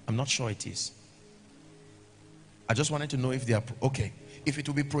 I'm not sure it is. I just wanted to know if they are okay. If it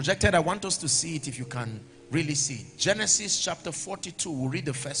will be projected, I want us to see it if you can really see it. Genesis chapter 42. We'll read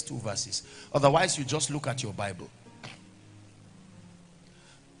the first 2 verses. Otherwise, you just look at your Bible.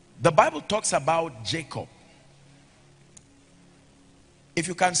 The Bible talks about Jacob. If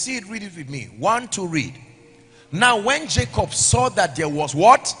you can see it, read it with me. 1, 2, read. Now when Jacob saw that there was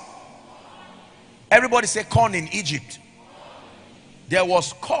what? Everybody say corn in Egypt. There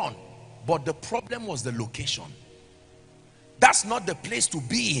was corn, but the problem was the location. That's not the place to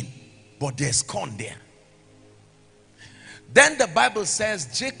be in, but there's corn there. Then the Bible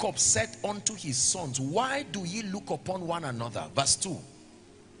says, Jacob said unto his sons, why do ye look upon one another? Verse 2.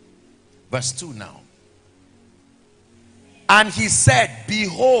 Verse 2 now. And he said,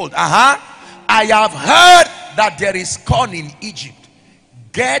 behold, I have heard that there is corn in Egypt.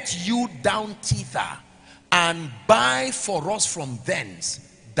 Get you down thither and buy for us from thence,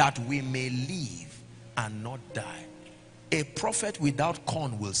 that we may live and not die. A prophet without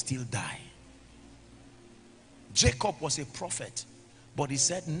corn will still die. Jacob was a prophet, but he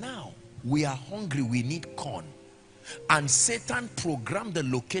said, now we are hungry, we need corn. And Satan programmed the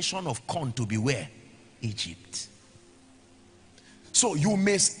location of corn to be where? Egypt. So you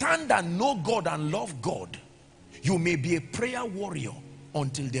may stand and know God and love God. You may be a prayer warrior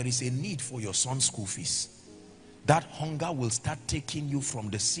until there is a need for your son's school fees. That hunger will start taking you from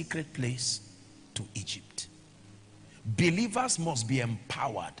the secret place to Egypt. Believers must be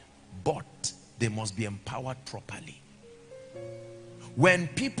empowered, but they must be empowered properly. When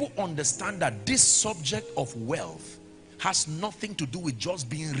people understand that this subject of wealth has nothing to do with just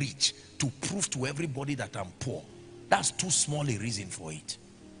being rich to prove to everybody that I'm poor. That's too small a reason for it.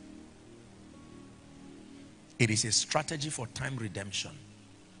 It is a strategy for time redemption.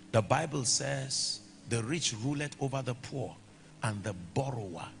 The Bible says the rich ruleth over the poor, and the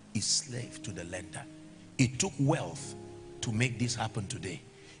borrower is slave to the lender. It took wealth to make this happen today.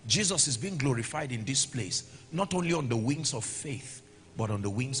 Jesus is being glorified in this place, not only on the wings of faith, but on the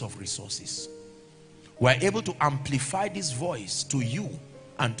wings of resources. We're able to amplify this voice to you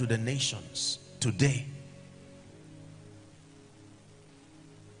and to the nations today.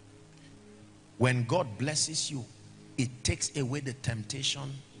 When God blesses you, it takes away the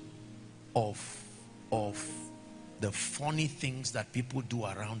temptation of the funny things that people do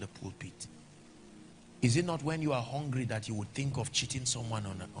around the pulpit. Is it not when you are hungry that you would think of cheating someone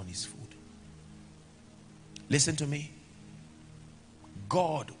on his food? Listen to me.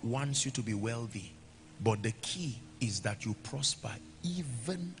 God wants you to be wealthy, but the key is that you prosper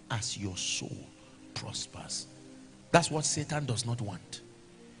even as your soul prospers. That's what Satan does not want.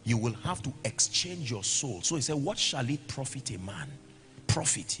 You will have to exchange your soul. So he said, what shall it profit a man?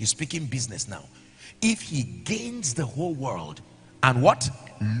 Profit, he's speaking business now. If he gains the whole world and what?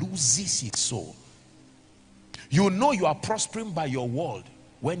 Loses his soul. You know you are prospering by your world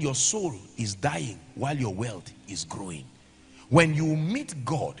when your soul is dying while your wealth is growing. When you meet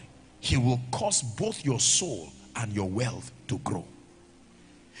God, he will cause both your soul and your wealth to grow.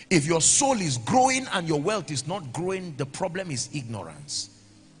 If your soul is growing and your wealth is not growing, the problem is ignorance.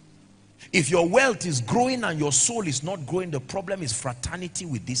 If your wealth is growing and your soul is not growing, the problem is fraternity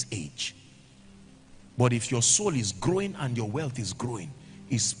with this age. But if your soul is growing and your wealth is growing,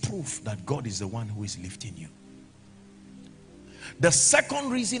 it's proof that God is the one who is lifting you. The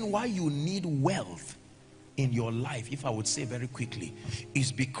second reason why you need wealth in your life, if I would say very quickly,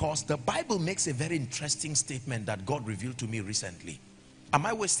 is because the Bible makes a very interesting statement that God revealed to me recently. Am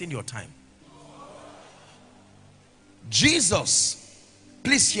I wasting your time? Jesus,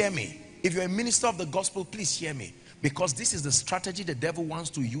 please hear me. If you're a minister of the gospel, please hear me, because this is the strategy the devil wants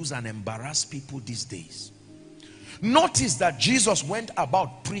to use and embarrass people these days. Notice that Jesus went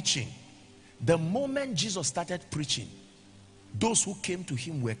about preaching. The moment Jesus started preaching, those who came to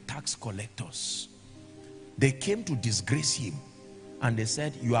him were tax collectors. They came to disgrace him, and they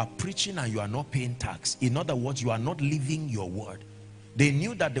said, you are preaching and you are not paying tax. In other words, you are not living your word. They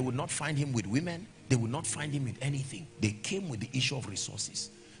knew that they would not find him with women. They would not find him with anything. They came with the issue of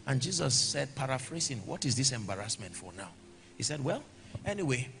resources. And Jesus said, paraphrasing, what is this embarrassment for now? He said, well,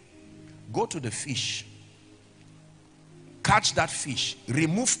 anyway, go to the fish, catch that fish,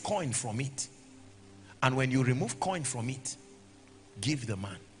 remove coin from it, and when you remove coin from it, give the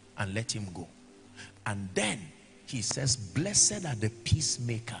man and let him go. And then he says, blessed are the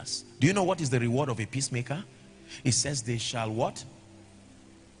peacemakers. Do you know what is the reward of a peacemaker? It says they shall what?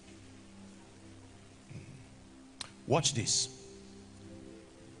 Watch this.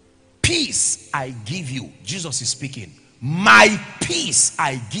 Peace I give you. Jesus is speaking. My peace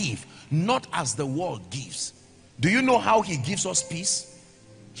I give, not as the world gives. Do you know how he gives us peace?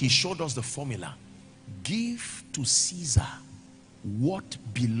 He showed us the formula. Give to Caesar what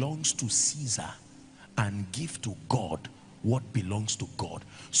belongs to Caesar, and give to God what belongs to God.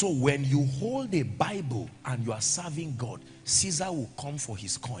 So when you hold a Bible and you are serving God, Caesar will come for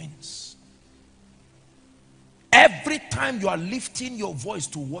his coins. Every time you are lifting your voice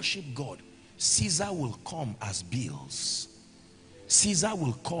to worship God, Caesar will come as bills. Caesar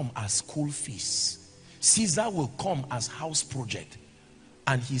will come as school fees. Caesar will come as house project.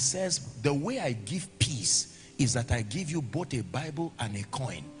 And he says, the way I give peace is that I give you both a Bible and a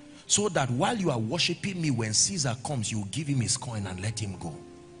coin, so that while you are worshiping me, when Caesar comes, you give him his coin and let him go.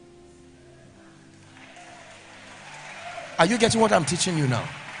 Are you getting what I'm teaching you now?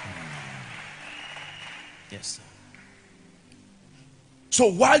 Yes, sir. So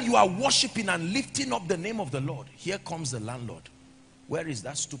while you are worshiping and lifting up the name of the Lord, here comes the landlord. Where is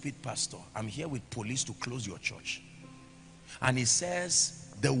that stupid pastor? I'm here with police to close your church. And he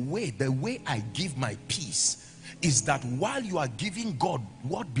says, the way I give my peace is that while you are giving God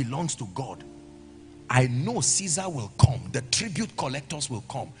what belongs to God, I know Caesar will come. The tribute collectors will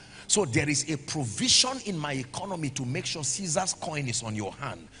come. So there is a provision in my economy to make sure Caesar's coin is on your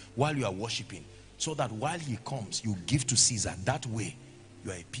hand while you are worshiping, so that while he comes, you give to Caesar. That way,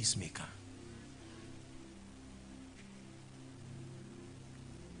 you are a peacemaker.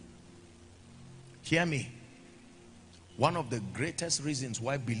 Hear me. One of the greatest reasons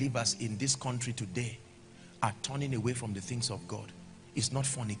why believers in this country today are turning away from the things of God is not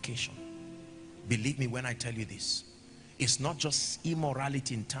fornication. Believe me when I tell you this. It's not just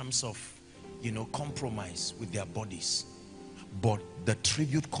immorality in terms of, compromise with their bodies. but the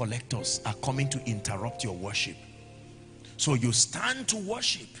tribute collectors are coming to interrupt your worship. So you stand to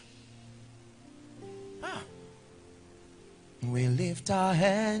worship. We lift our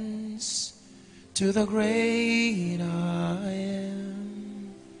hands to the great I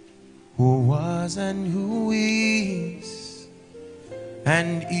am, who was and who is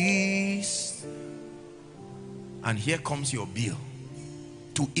and is. And here comes your bill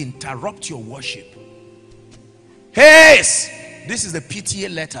to interrupt your worship. Hey, this is the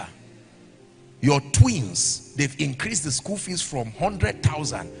PTA letter. Your twins, they've increased the school fees from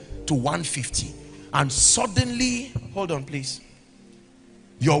 100,000 to 150. And suddenly, hold on please,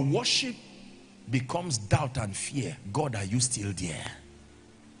 your worship becomes doubt and fear. God, are you still there?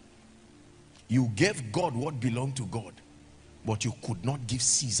 You gave God what belonged to God, but you could not give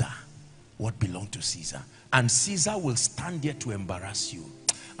Caesar what belonged to Caesar. And Caesar will stand there to embarrass you.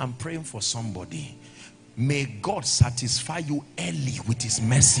 I'm praying for somebody. May God satisfy you early with his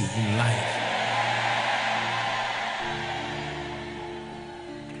mercy in life.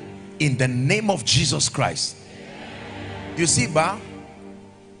 In the name of Jesus Christ. You see,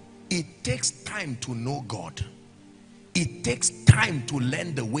 it takes time to know God. It takes time to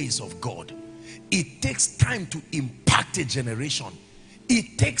learn the ways of God. It takes time to impact a generation.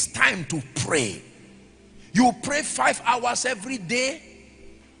 It takes time to pray. You pray 5 hours every day,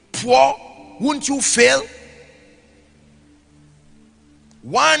 poor, won't you fail?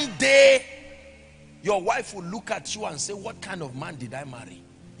 One day, your wife will look at you and say, what kind of man did I marry?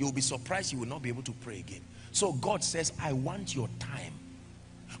 You'll be surprised you will not be able to pray again. So God says, I want your time.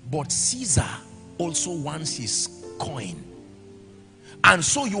 But Caesar also wants his coin. And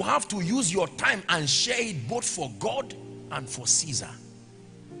so you have to use your time and share it both for God and for Caesar.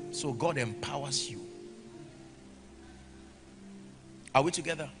 So God empowers you. Are we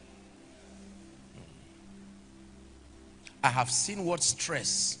together? I have seen what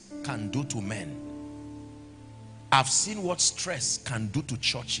stress can do to men. I've seen what stress can do to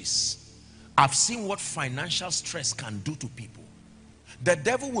churches. I've seen what financial stress can do to people. The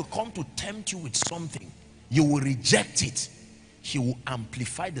devil will come to tempt you with something. You will reject it. He will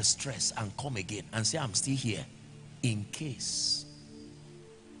amplify the stress and come again and say, I'm still here in case.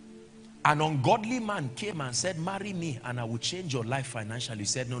 An ungodly man came and said, marry me and I will change your life financially. He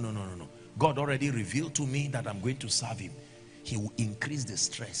said, no. God already revealed to me that I'm going to serve him. He will increase the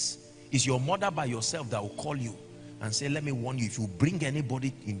stress. It's your mother by yourself that will call you and say, let me warn you, if you bring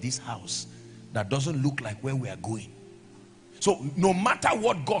anybody in this house that doesn't look like where we are going. So no matter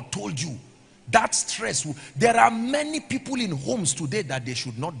what God told you, that stress, there are many people in homes today that they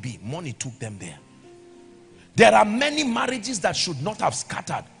should not be. Money took them there. There are many marriages that should not have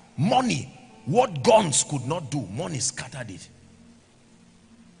scattered. Money, what guns could not do, money scattered it.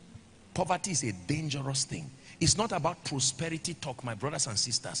 Poverty is a dangerous thing. It's not about prosperity talk, my brothers and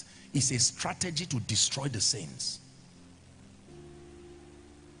sisters. It's a strategy to destroy the saints.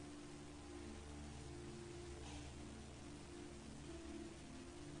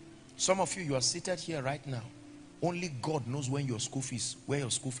 Some of you are seated here right now. Only God knows when your school fees, where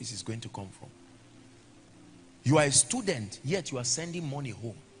your school fees is going to come from. You are a student, yet you are sending money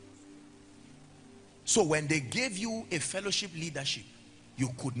home. So when they gave you a fellowship leadership, you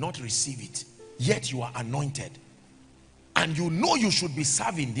could not receive it, yet you are anointed. And you know you should be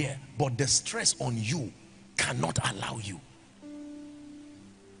serving there, but the stress on you cannot allow you.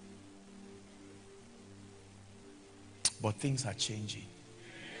 But things are changing.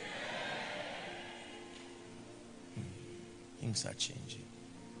 Things are changing.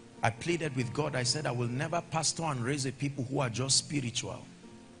 I pleaded with God. I said, I will never pastor and raise a people who are just spiritual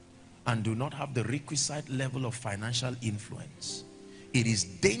and do not have the requisite level of financial influence. It is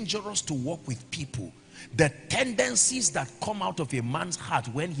dangerous to work with people. The tendencies that come out of a man's heart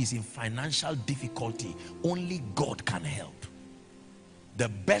when he's in financial difficulty, only God can help. The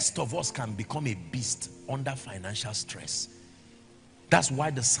best of us can become a beast under financial stress. That's why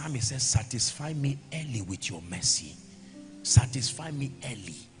the psalmist says, satisfy me early with your mercy. Satisfy me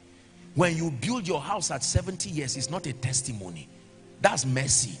early. When you build your house at 70 years, it's not a testimony. That's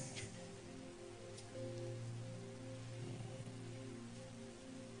mercy.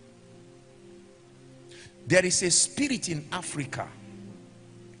 There is a spirit in Africa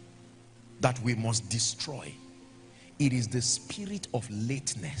that we must destroy. It is the spirit of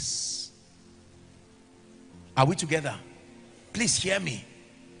lateness. Are we together? Please hear me.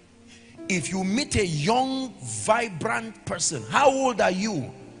 If you meet a young, vibrant person, how old are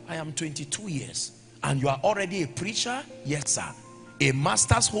you? I am 22 years. And you are already a preacher? Yes, sir. A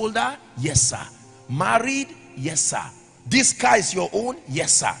master's holder? Yes, sir. Married? Yes, sir. This car is your own?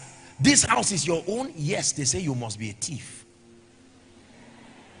 Yes, sir. This house is your own? Yes. They say you must be a thief.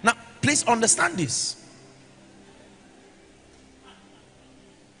 Please understand this.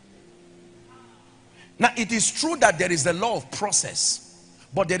 Now, it is true that there is a law of process,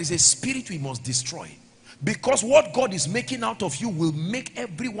 but there is a spirit we must destroy. Because what God is making out of you will make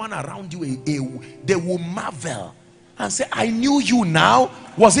everyone around you, they will marvel and say, I knew you now.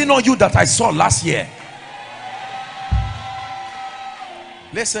 Was it not you that I saw last year?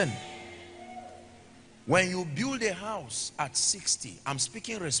 Listen, when you build a house at 60, I'm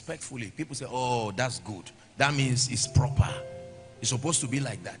speaking respectfully. People say, oh, that's good. That means it's proper. It's supposed to be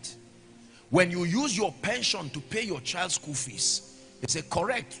like that. When you use your pension to pay your child's school fees, they say,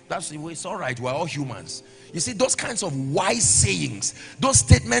 correct, that's the way, it's all right, we're all humans. You see, those kinds of wise sayings, those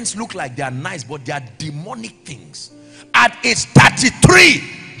statements look like they are nice, but they are demonic things. At age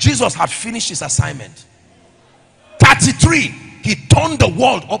 33, Jesus had finished his assignment. 33, he turned the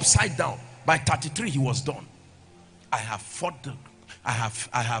world upside down. By 33, he was done. I have fought the,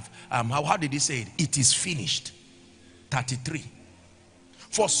 how did he say it? It is finished. 33.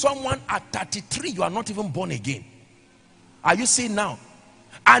 For someone at 33, you are not even born again. Are you seeing now?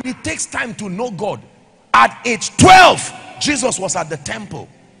 And it takes time to know God. At age 12, Jesus was at the temple.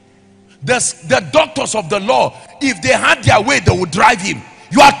 The doctors of the law, if they had their way, they would drive him.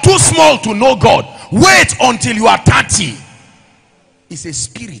 You are too small to know God. Wait until you are 30. It's a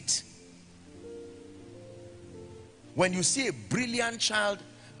spirit. When you see a brilliant child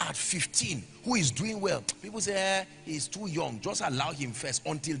at 15 who is doing well, people say, he's too young, just allow him first,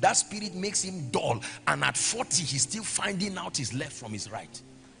 until that spirit makes him dull, and at 40 he's still finding out his left from his right.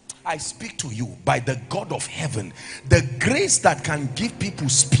 I speak to you by the God of heaven, the grace that can give people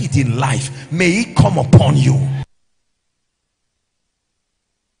speed in life, may it come upon you.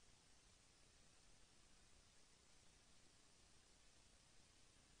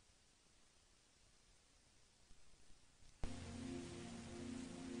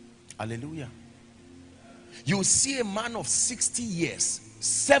 Hallelujah. You see a man of 60 years,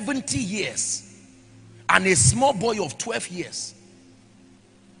 70 years, and a small boy of 12 years.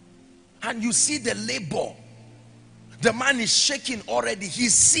 And you see the labor. The man is shaking already.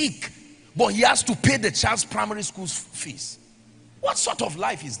 He's sick, but he has to pay the child's primary school fees. What sort of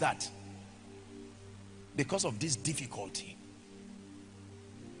life is that? Because of this difficulty.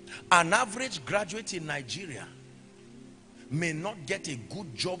 An average graduate in Nigeria may not get a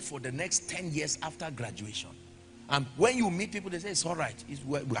good job for the next 10 years after graduation. And when you meet people, they say, it's all right.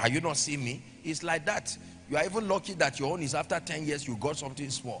 Are you not seeing me? It's like that. You are even lucky that your own is after 10 years, you got something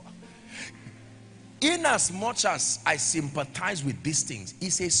small. In as much as I sympathize with these things,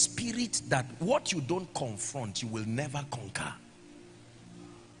 it's a spirit that what you don't confront, you will never conquer.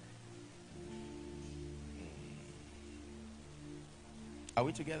 Are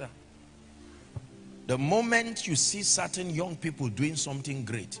we together? The moment you see certain young people doing something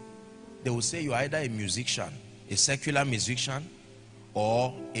great, they will say you're either a musician, a secular musician,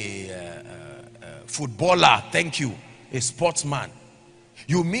 or a footballer, thank you, a sportsman.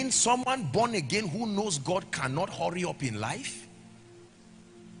 You mean someone born again who knows God cannot hurry up in life?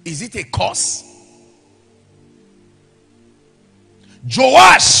 Is it a curse?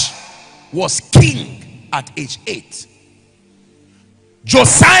 Joash was king at age 8.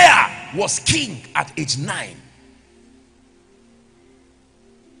 Josiah was king at age 9.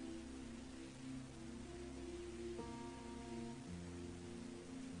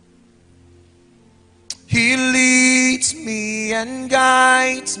 He leads me and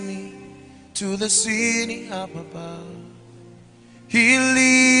guides me to the city up above. He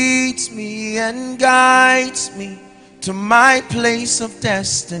leads me and guides me to my place of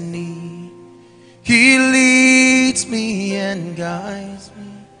destiny. He leads me and guides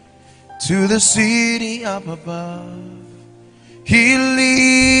me to the city up above. He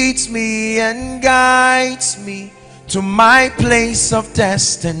leads me and guides me to my place of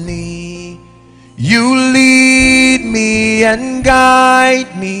destiny. You lead me and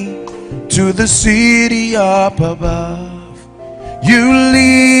guide me to the city up above. You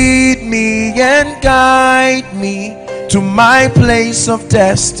lead me and guide me to my place of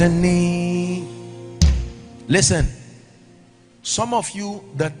destiny. Listen, some of you,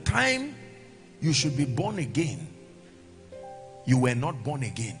 the time you should be born again, you were not born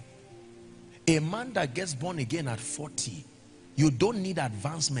again. A man that gets born again at 40, you don't need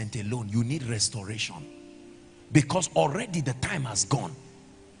advancement alone, you need restoration. Because already the time has gone.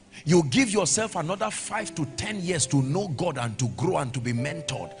 You give yourself another 5 to 10 years to know God and to grow and to be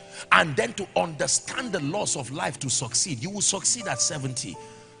mentored, and then to understand the laws of life to succeed. You will succeed at 70.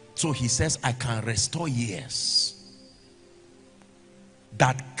 So he says, I can restore years.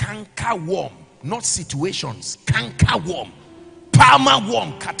 That canker worm, not situations, canker worm, palmer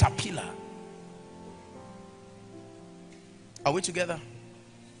worm, caterpillar. Are we together?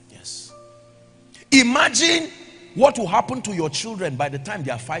 Yes. Imagine what will happen to your children by the time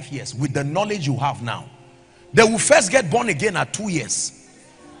they are 5 years with the knowledge you have now. They will first get born again at 2 years,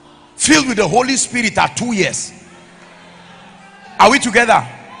 filled with the Holy Spirit at 2 years. Are we together?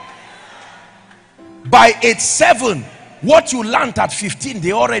 By age 7, what you learned at 15,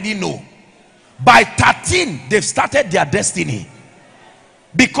 they already know. By 13, they've started their destiny.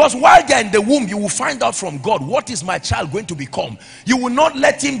 Because while they're in the womb, you will find out from God, what is my child going to become? You will not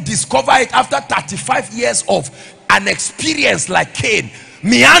let him discover it after 35 years of an experience like Cain,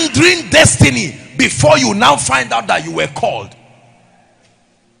 meandering destiny, before you now find out that you were called.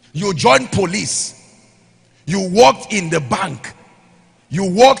 You joined police, you worked in the bank,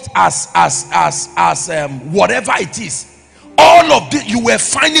 you worked as whatever it is. All of this, you were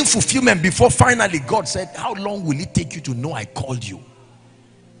finding fulfillment before finally God said, how long will it take you to know I called you?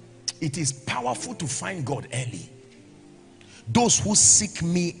 It is powerful to find God early. Those who seek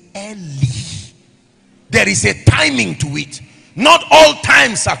me early, there is a timing to it. Not all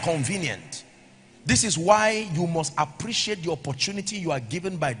times are convenient. This is why you must appreciate the opportunity you are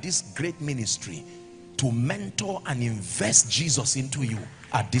given by this great ministry to mentor and invest Jesus into you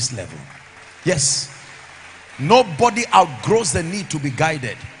at this level. Yes. Nobody outgrows the need to be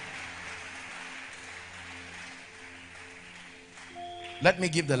guided. Let me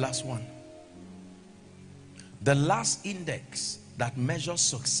give the last one. The last index that measures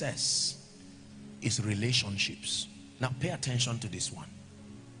success is relationships. Now pay attention to this one.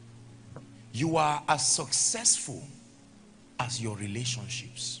 You are as successful as your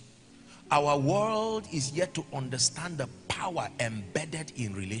relationships. Our world is yet to understand the power embedded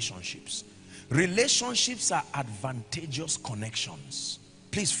in relationships. Relationships are advantageous connections.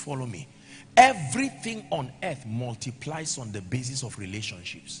 Please follow me. Everything on earth multiplies on the basis of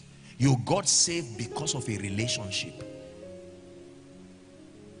relationships. You got saved because of a relationship.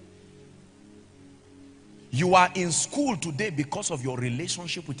 You are in school today because of your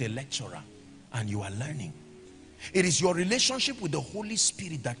relationship with a lecturer, and you are learning. It is your relationship with the Holy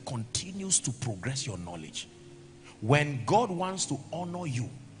Spirit that continues to progress your knowledge. When God wants to honor you,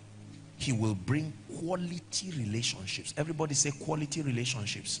 he will bring quality relationships. Everybody say quality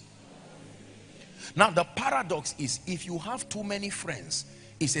relationships. Now the paradox is, if you have too many friends,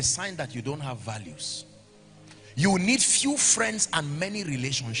 it's a sign that you don't have values. You need few friends and many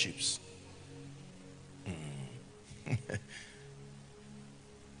relationships.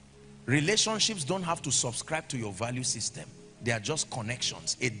 Relationships don't have to subscribe to your value system. They are just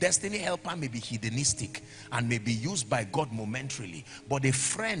connections. A destiny helper may be hedonistic and may be used by God momentarily, but a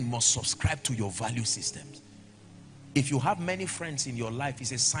friend must subscribe to your value systems. If you have many friends in your life,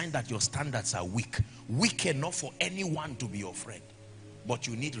 it's a sign that your standards are weak. Weak enough for anyone to be your friend. But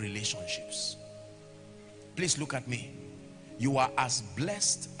you need relationships. Please look at me. You are as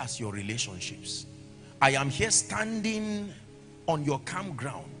blessed as your relationships. I am here standing on your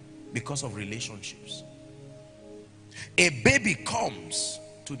campground because of relationships. A baby comes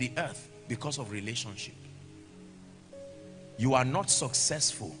to the earth because of relationship. You are not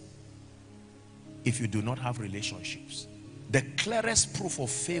successful if you do not have relationships. The clearest proof of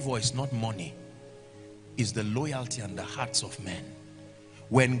favor is not money, is the loyalty and the hearts of men.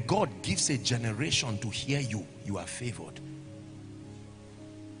 When God gives a generation to hear you, you are favored.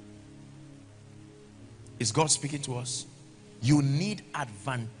 Is God speaking to us? You need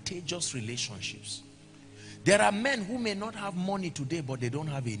advantageous relationships. There are men who may not have money today, but they don't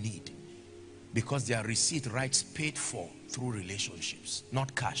have a need, because their receipt rights paid for through relationships,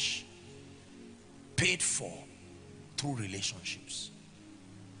 not cash. Paid for through relationships.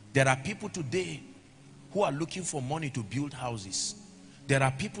 There are people today who are looking for money to build houses. There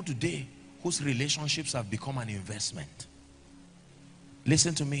are people today whose relationships have become an investment.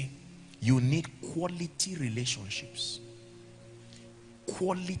 Listen to me. You need quality relationships.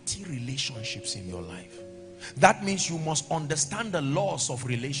 Quality relationships in your life. That means you must understand the laws of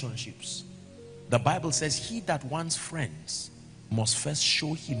relationships. The Bible says, he that wants friends must first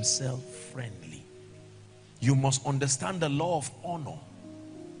show himself friendly. You must understand the law of honor.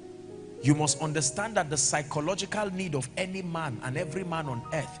 You must understand that the psychological need of any man and every man on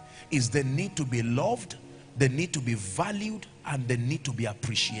earth is the need to be loved, the need to be valued, and the need to be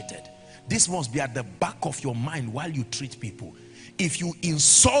appreciated. This must be at the back of your mind while you treat people. If you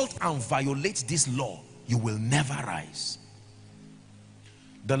insult and violate this law, you will never rise.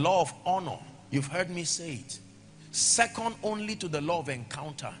 The law of honor, you've heard me say it, second only to the law of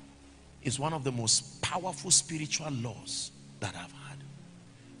encounter, is one of the most powerful spiritual laws that I've had.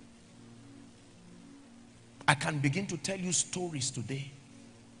 I can begin to tell you stories today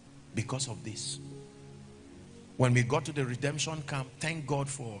because of this. When we got to the redemption camp, thank God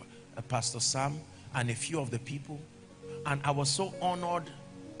for Pastor Sam and a few of the people. And I was so honored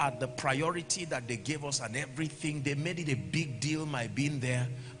at the priority that they gave us and everything. They made it a big deal, my being there.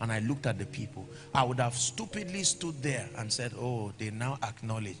 And I looked at the people. I would have stupidly stood there and said, oh, they now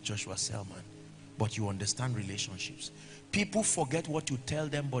acknowledge Joshua Selman. But you understand relationships. People forget what you tell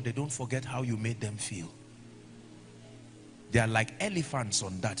them, but they don't forget how you made them feel. They are like elephants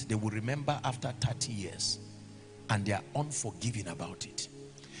on that. They will remember after 30 years. And they are unforgiving about it.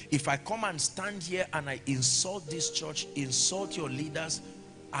 If I come and stand here and I insult this church, insult your leaders,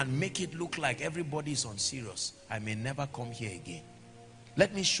 and make it look like everybody is unserious, I may never come here again.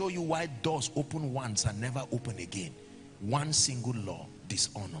 Let me show you why doors open once and never open again. One single law: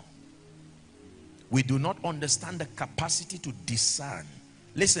 dishonor. We do not understand the capacity to discern.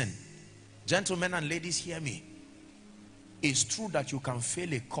 Listen, gentlemen and ladies, hear me. It's true that you can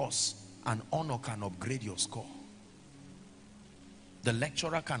fail a course and honor can upgrade your score. The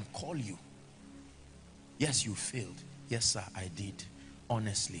lecturer can call you. Yes, you failed. Yes, sir, I did.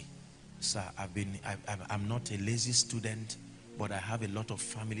 Honestly, sir, I'm not a lazy student, but I have a lot of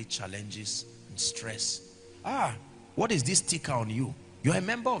family challenges and stress. Ah, what is this sticker on you? You're a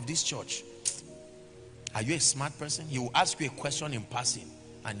member of this church. Are you a smart person? He will ask you a question in passing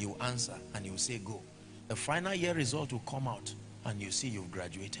and you answer and you say go. The final year result will come out and you see you've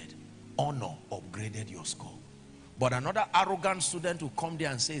graduated. Honor upgraded your score. But another arrogant student will come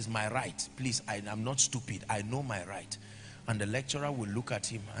there and say, it's my right. Please, I'm not stupid. I know my right. And the lecturer will look at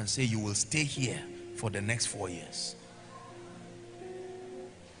him and say, you will stay here for the next 4 years.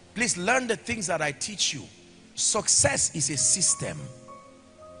 Please learn the things that I teach you. Success is a system.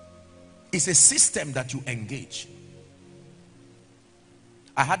 It's a system that you engage.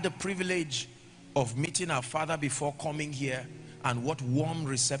 I had the privilege of meeting our father before coming here, and what warm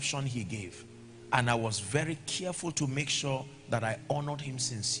reception he gave. And I was very careful to make sure that I honored him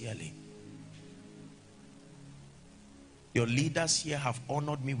sincerely. Your leaders here have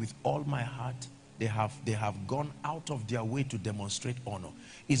honored me with all my heart. They have gone out of their way to demonstrate honor.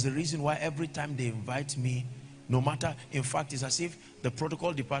 It's the reason why every time they invite me, no matter, in fact, it's as if the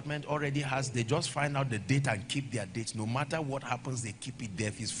protocol department already has, they just find out the date and keep their dates. No matter what happens, they keep it there.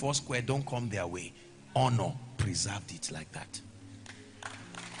 If it's Foursquare, don't come their way. Honor preserved it like that.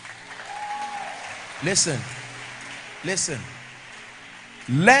 Listen, listen.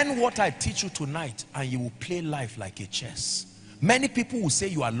 Learn what I teach you tonight and you will play life like a chess. Many people will say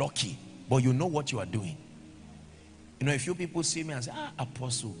you are lucky, but you know what you are doing. You know, a few people see me and say, ah,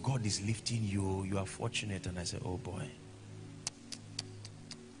 Apostle, God is lifting you. You are fortunate. And I say, oh boy.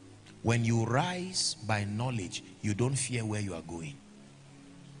 When you rise by knowledge, you don't fear where you are going.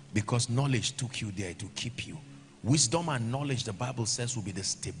 Because knowledge took you there to keep you. Wisdom and knowledge, the Bible says, will be the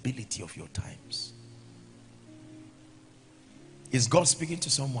stability of your times. Is God speaking to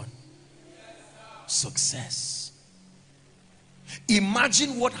someone? Success.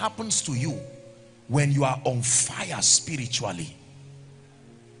 Imagine what happens to you when you are on fire spiritually.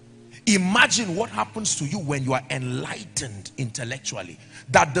 Imagine what happens to you when you are enlightened intellectually.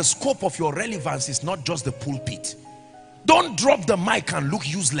 That the scope of your relevance is not just the pulpit. Don't drop the mic and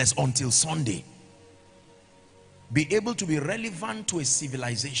look useless until Sunday. Be able to be relevant to a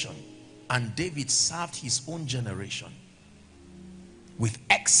civilization. And David served his own generation with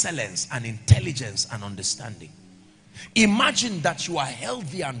excellence and intelligence and understanding. Imagine that you are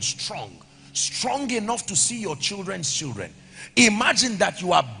healthy and strong enough to see your children's children. Imagine that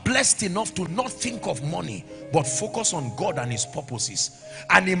you are blessed enough to not think of money but focus on God and his purposes.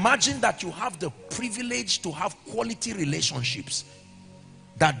 And imagine that you have the privilege to have quality relationships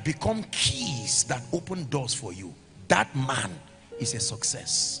that become keys that open doors for you. That man is a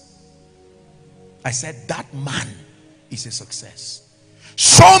success. I said that man is a success.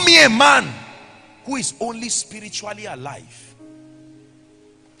 Show me a man who is only spiritually alive.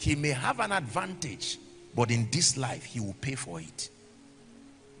 He may have an advantage, but in this life he will pay for it.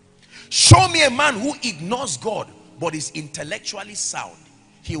 Show me a man who ignores God but is intellectually sound.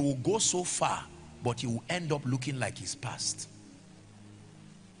 He will go so far, but he will end up looking like his past.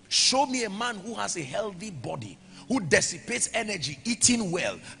 Show me a man who has a healthy body, who dissipates energy, eating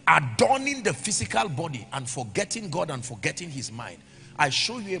well, adorning the physical body and forgetting God and forgetting his mind. I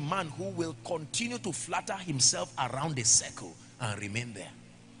show you a man who will continue to flatter himself around a circle and remain there.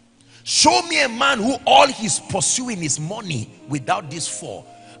 Show me a man who all he's pursuing is money without these four.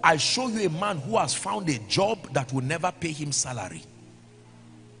 I show you a man who has found a job that will never pay him salary.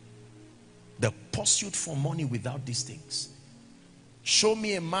 The pursuit for money without these things. Show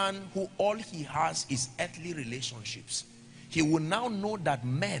me a man who all he has is earthly relationships. He will now know that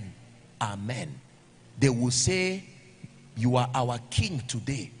men are men. They will say, you are our king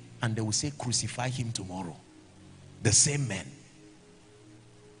today, and they will say, crucify him tomorrow. The same men.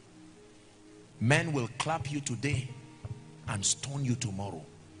 Men will clap you today and stone you tomorrow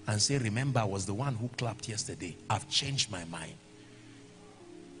and say, remember, I was the one who clapped yesterday. I've changed my mind.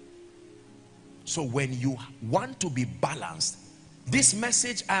 So when you want to be balanced, this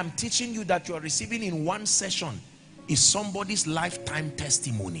message I am teaching you that you are receiving in one session is somebody's lifetime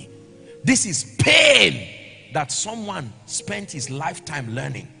testimony. This is pain that someone spent his lifetime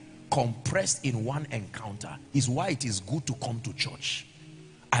learning, compressed in one encounter. Is why it is good to come to church.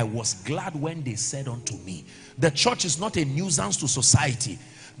 I was glad when they said unto me, the church is not a nuisance to society.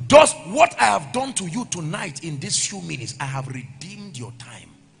 Just what I have done to you tonight in these few minutes, I have redeemed your time.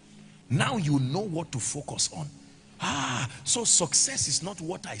 Now you know what to focus on. So success is not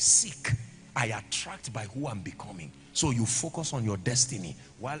what I seek. I attract by who I'm becoming. So you focus on your destiny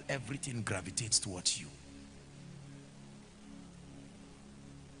while everything gravitates towards you.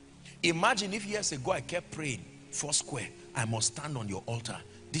 Imagine if years ago I kept praying, Foursquare, I must stand on your altar.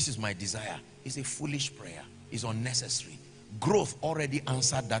 This is my desire. It's a foolish prayer. It's unnecessary. Growth already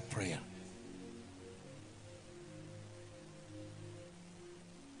answered that prayer.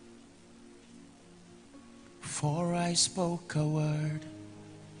 For I spoke a word,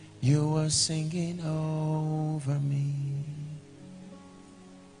 you were singing over me.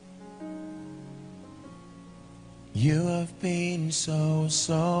 You have been so,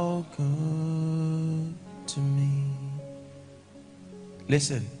 so good to me.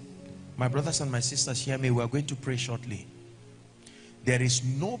 Listen, my brothers and my sisters, hear me. We are going to pray shortly. There is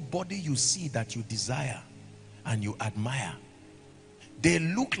nobody you see that you desire and you admire. They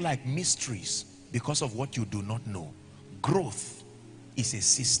look like mysteries because of what you do not know. Growth is a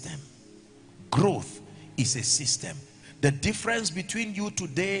system. Growth is a system. The difference between you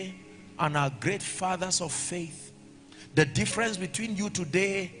today and our great fathers of faith, the difference between you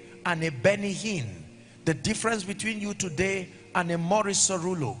today and a Benny Hinn, the difference between you today and a Maurice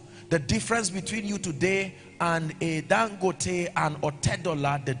Cerullo, the difference between you today and a Dangote and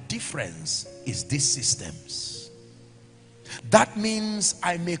Otedola, the difference is these systems. That means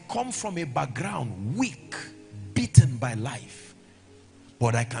I may come from a background weak, beaten by life,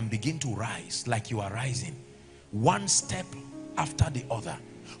 but I can begin to rise like you are rising, one step after the other.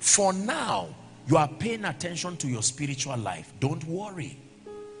 For now, you are paying attention to your spiritual life. Don't worry.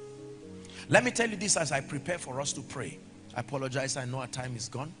 Let me tell you this as I prepare for us to pray. I apologize, I know our time is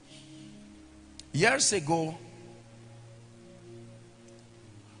gone. Years ago,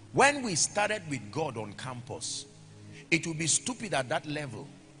 when we started with God on campus, it would be stupid at that level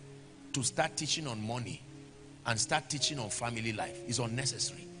to start teaching on money and start teaching on family life. It's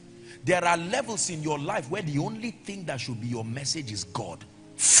unnecessary. There are levels in your life where the only thing that should be your message is God.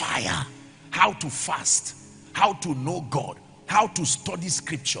 Fire. How to fast. How to know God. How to study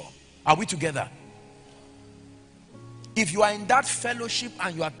scripture. Are we together? If you are in that fellowship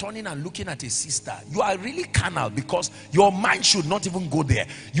and you are turning and looking at a sister, you are really carnal, because your mind should not even go there.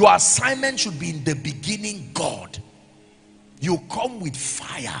 Your assignment should be in the beginning, God. You come with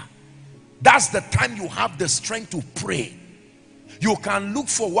fire. That's the time you have the strength to pray. You can look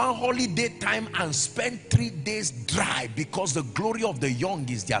for one holiday time and spend 3 days dry, because the glory of the young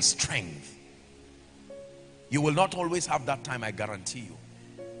is their strength. You will not always have that time, I guarantee you.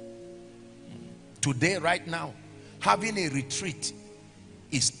 Today, right now, having a retreat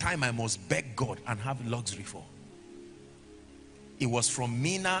is time I must beg God and have luxury for. It was from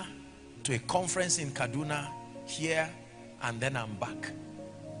Mina to a conference in Kaduna, here, and then I'm back.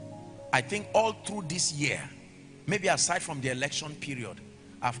 I think all through this year, maybe aside from the election period,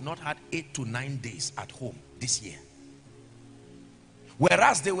 I've not had 8 to 9 days at home this year.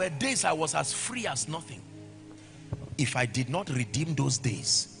 Whereas there were days I was as free as nothing. If I did not redeem those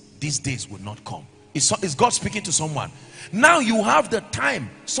days, these days would not come. Is God speaking to someone? Now you have the time.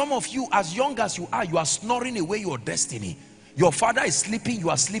 Some of you, as young as you are snoring away your destiny. Your father is sleeping, you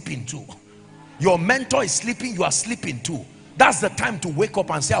are sleeping too. Your mentor is sleeping, you are sleeping too. That's the time to wake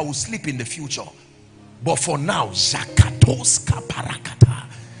up and say, I will sleep in the future. But for now, Zakatoska Parakata.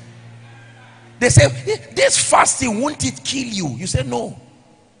 They say, this fasting, won't it kill you? You say, no.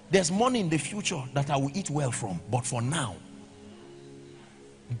 There's money in the future that I will eat well from. But for now,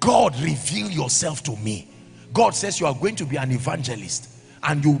 God, reveal yourself to me. God says you are going to be an evangelist,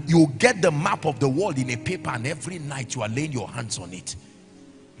 and you get the map of the world in a paper, and every night you are laying your hands on it.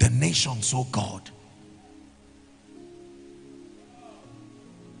 The nations, oh God.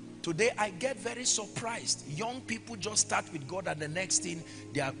 Today, I get very surprised. Young people just start with God, and the next thing,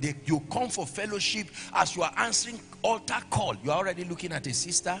 you come for fellowship. As you are answering altar call, you're already looking at a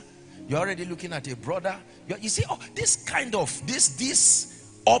sister. You're already looking at a brother. You see, oh, this kind of, this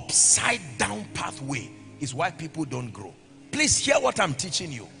upside down pathway is why people don't grow. Please hear what I'm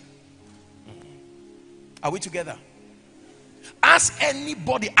teaching you. Are we together? Ask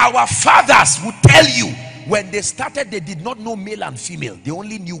anybody. Our fathers would tell you, when they started, they did not know male and female. They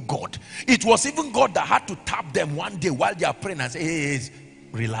only knew God. It was even God that had to tap them one day while they are praying and say, hey,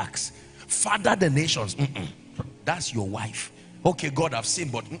 relax. Father the nations. That's your wife. Okay, God, I've seen,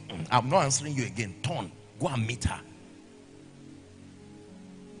 but I'm not answering you again. Turn. Go and meet her.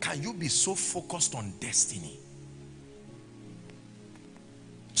 Can you be so focused on destiny?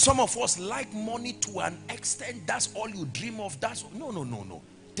 Some of us like money to an extent. That's all you dream of. That's no.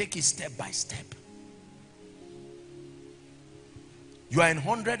 Take it step by step. You are in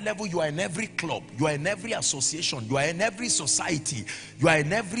 100 level. You are in every club. You are in every association. You are in every society. You are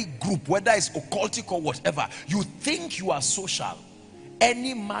in every group, whether it's occultic or whatever. You think you are social.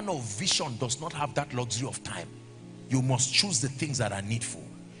 Any man of vision does not have that luxury of time. You must choose the things that are needful.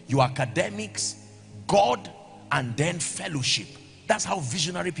 Your academics, God, and then fellowship. That's how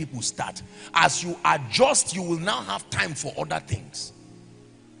visionary people start. As you adjust, you will now have time for other things.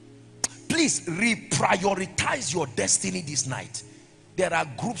 Please reprioritize your destiny this night. There are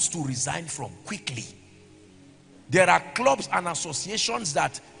groups to resign from quickly. There are clubs and associations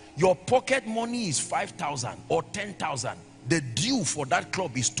that your pocket money is 5,000 or 10,000. The due for that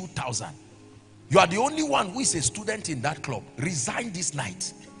club is 2,000. You are the only one who is a student in that club. Resign this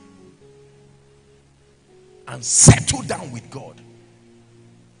night and settle down with God.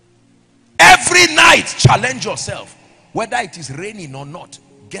 Every night, challenge yourself. Whether it is raining or not,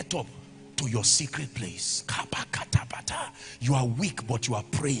 get up to your secret place. You are weak, but you are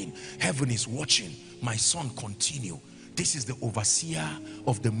praying. Heaven is watching. My son, continue. This is the overseer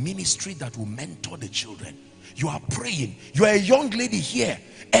of the ministry that will mentor the children. You are praying. You are a young lady here.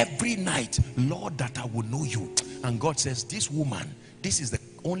 Every night, Lord, that I will know you. And God says, this woman, this is the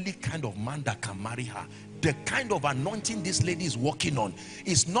only kind of man that can marry her. The kind of anointing this lady is working on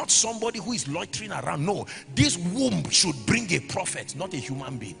is not somebody who is loitering around. No, this womb should bring a prophet, not a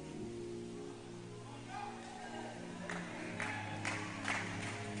human being.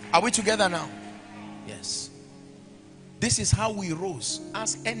 Are we together now? Yes. This is how we rose.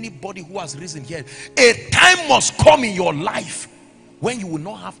 Ask anybody who has risen here. A time must come in your life when you will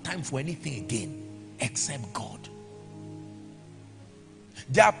not have time for anything again except God.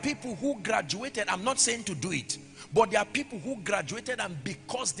 There are people who graduated. I'm not saying to do it, but there are people who graduated, and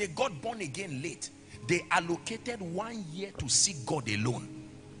because they got born again late, they allocated 1 year to seek God alone.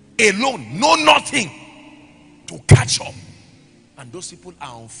 Alone, no nothing, to catch up. And those people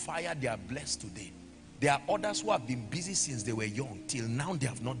are on fire. They are blessed today. There are others who have been busy since they were young. Till now, they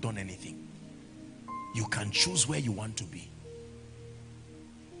have not done anything. You can choose where you want to be.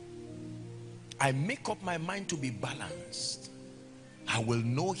 I make up my mind to be balanced. I will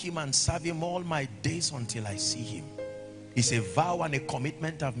know him and serve him all my days until I see him. It's a vow and a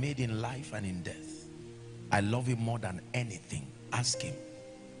commitment I've made in life and in death. I love him more than anything. Ask him.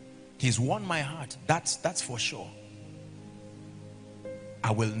 He's won my heart. That's for sure.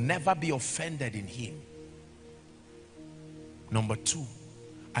 I will never be offended in him. Number two,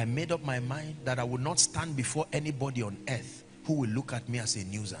 I made up my mind that I will not stand before anybody on earth who will look at me as a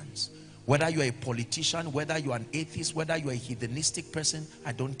nuisance. Whether you're a politician, whether you're an atheist, whether you're a heathenistic person,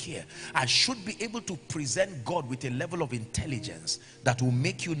 I don't care. I should be able to present God with a level of intelligence that will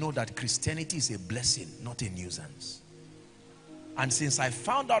make you know that Christianity is a blessing, not a nuisance. And since I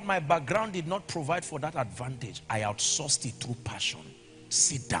found out my background did not provide for that advantage, I outsourced it through passion.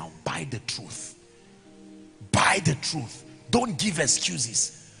 Sit down, buy the truth. Buy the truth. Don't give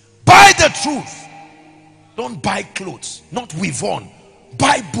excuses. Buy the truth. Don't buy clothes, not weave on.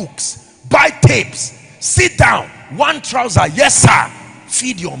 Buy books. Buy tapes. Sit down. One trouser. Yes, sir.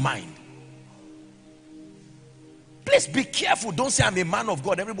 Feed your mind. Please be careful. Don't say I'm a man of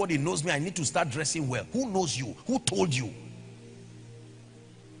God. Everybody knows me. I need to start dressing well. Who knows you? Who told you?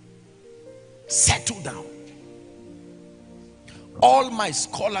 Settle down. All my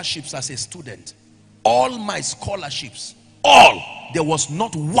scholarships as a student, all my scholarships, all, there was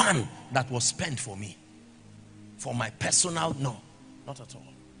not one that was spent for me. For my personal, no, not at all.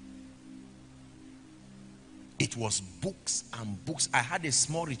 It was books and books. I had a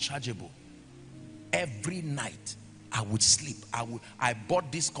small rechargeable. Every night I would sleep. I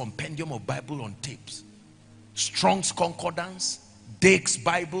bought this compendium of Bible on tapes. Strong's Concordance, Dake's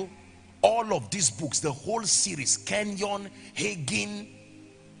Bible, all of these books, the whole series, Kenyon, Hagin,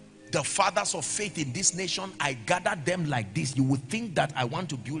 the fathers of faith in this nation, I gathered them like this, you would think that I want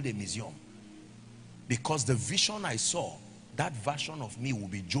to build a museum. Because the vision I saw, that version of me will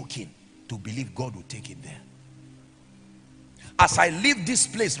be joking to believe God will take it there. As I leave this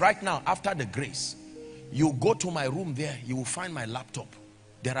place right now, after the grace, you go to my room there, you will find my laptop.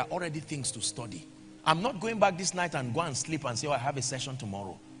 There are already things to study. I'm not going back this night and go and sleep and say, oh, I have a session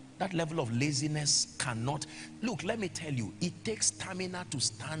tomorrow. That level of laziness cannot. Look, let me tell you, it takes stamina to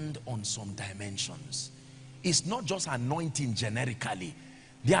stand on some dimensions. It's not just anointing generically.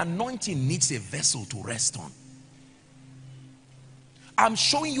 The anointing needs a vessel to rest on. I'm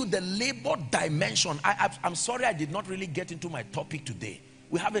showing you the labor dimension. I'm sorry I did not really get into my topic today.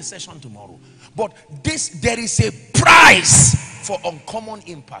 We have a session tomorrow. But there is a price for uncommon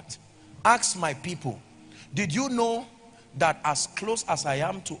impact. Ask my people, did you know that as close as I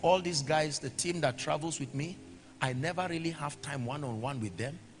am to all these guys, the team that travels with me, I never really have time one-on-one with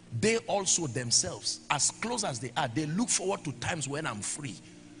them? They also themselves, as close as they are, they look forward to times when I'm free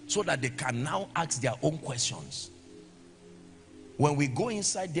so that they can now ask their own questions. When we go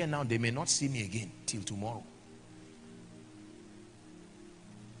inside there now, they may not see me again till tomorrow.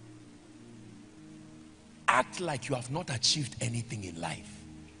 Act like you have not achieved anything in life.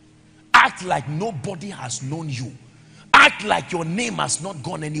 Act like nobody has known you. Act like your name has not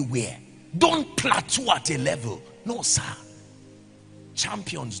gone anywhere. Don't plateau at a level. No, sir.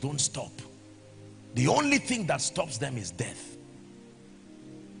 Champions don't stop. The only thing that stops them is death.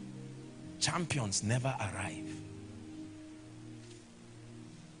 Champions never arrive.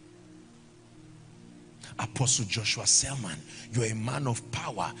 Apostle Joshua Selman, you're a man of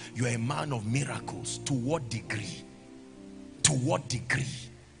power. You're a man of miracles. To what degree? To what degree?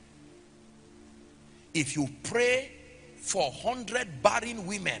 If you pray for 100 barren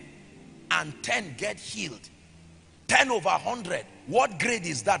women and 10 get healed, 10 over 100, what grade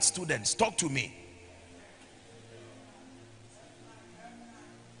is that, students? Talk to me.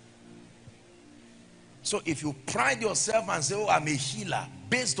 So if you pride yourself and say, oh, I'm a healer,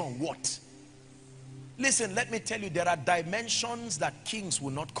 based on what? Listen, let me tell you, there are dimensions that kings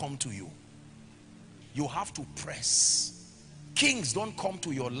will not come to you. You have to press. Kings don't come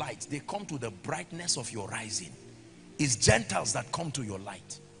to your light. They come to the brightness of your rising. It's Gentiles that come to your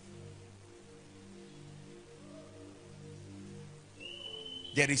light.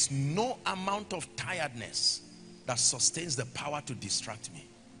 There is no amount of tiredness that sustains the power to distract me.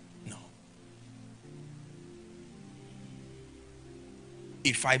 No.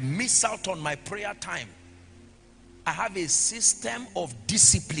 If I miss out on my prayer time, I have a system of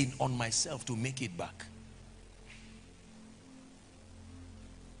discipline on myself to make it back.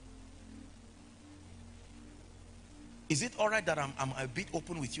 Is it all right that I'm a bit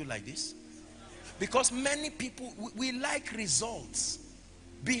open with you like this? Because many people, we like results.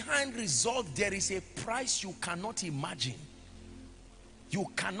 Behind results, there is a price you cannot imagine. You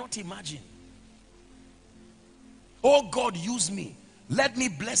cannot imagine. Oh God, use me. Let me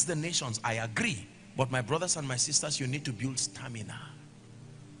bless the nations. I agree. But my brothers and my sisters, you need to build stamina.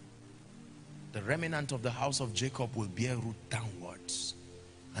 The remnant of the house of Jacob will bear root downwards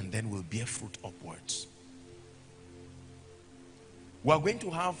and then will bear fruit upwards. We are going to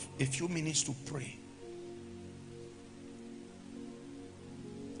have a few minutes to pray.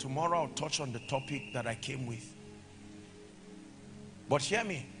 Tomorrow I'll touch on the topic that I came with. But hear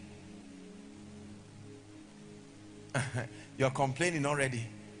me. You're complaining already.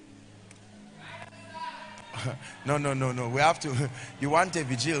 No. We have to. You want a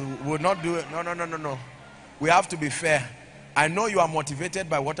vigil? We'll not do it. No. We have to be fair. I know you are motivated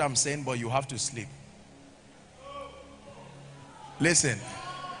by what I'm saying, but you have to sleep. Listen.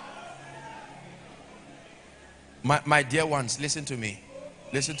 My dear ones, listen to me.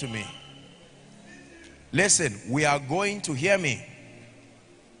 Listen to me. Listen, we are going to, hear me.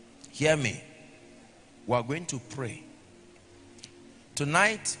 Hear me. We are going to pray.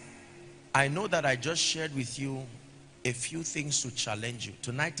 Tonight, I know that I just shared with you a few things to challenge you.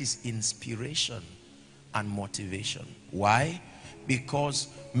 Tonight is inspiration and motivation. Why? Because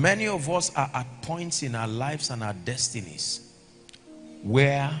many of us are at points in our lives and our destinies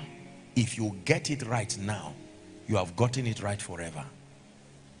where if you get it right now, you have gotten it right forever.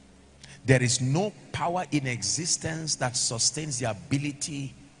 There is no power in existence that sustains the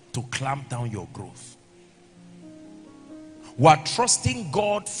ability to clamp down your growth. We are trusting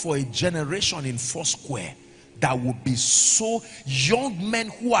God for a generation in Foursquare that will be so young men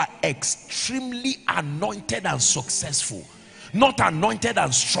who are extremely anointed and successful, not anointed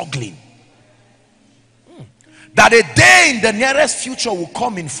and struggling. That a day in the nearest future will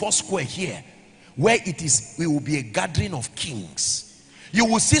come in Foursquare here where it will be a gathering of kings. You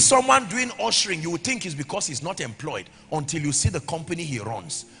will see someone doing ushering, you will think it's because he's not employed, until you see the company he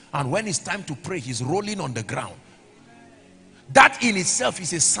runs. And when it's time to pray, he's rolling on the ground. That in itself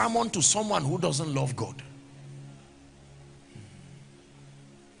is a sermon to someone who doesn't love God.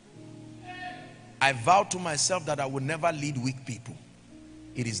 I vow to myself that I will never lead weak people.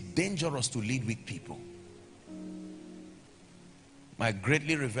 It is dangerous to lead weak people. My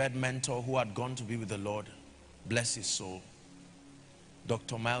greatly revered mentor, who had gone to be with the Lord, bless his soul,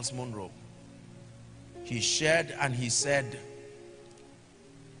 Dr. Miles Monroe, he shared and he said,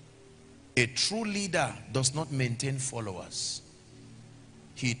 a true leader does not maintain followers.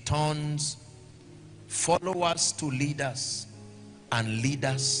 He turns followers to leaders and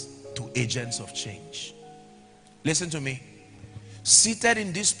leaders to agents of change. Listen to me. Seated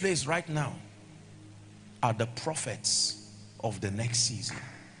in this place right now are the prophets of the next season.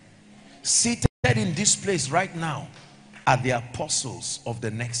 Seated in this place right now are the apostles of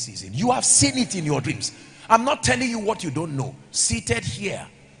the next season. You have seen it in your dreams. I'm not telling you what you don't know. Seated here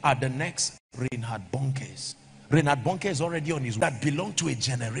are the next Reinhard Bonnke's. Reinhard Bonnke is already on his way. That belong to a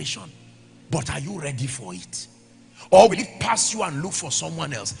generation. But are you ready for it? Or will it pass you and look for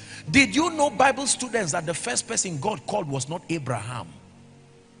someone else? Did you know, Bible students, that the first person God called was not Abraham?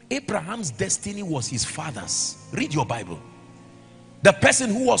 Abraham's destiny was his father's. Read your Bible. The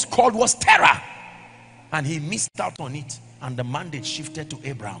person who was called was Terah, and he missed out on it, and the mandate shifted to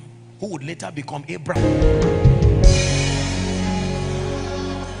Abraham, who would later become Abraham.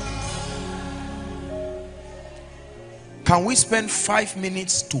 Can we spend 5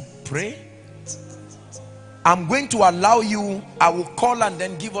 minutes to pray? I'm going to allow you, I will call and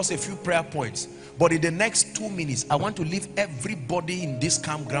then give us a few prayer points. But in the next 2 minutes, I want to leave everybody in this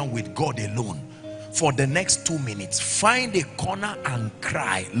campground with God alone. For the next 2 minutes, find a corner and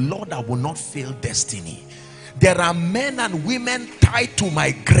cry, Lord, I will not fail destiny. There are men and women tied to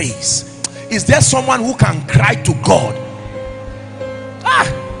my grace. Is there someone who can cry to God?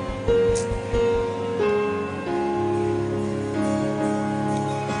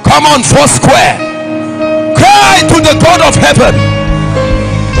 Come on, Foursquare. Cry to the God of heaven.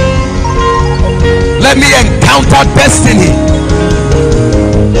 Let me encounter destiny.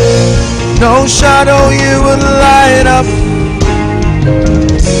 No shadow you will light up,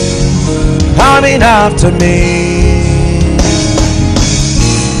 coming after me.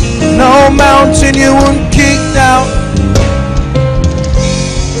 No mountain you won't kick down,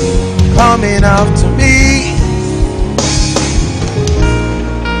 coming after me.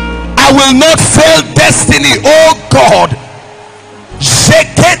 I will not fail destiny, oh God.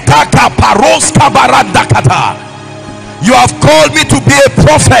 You have called me to be a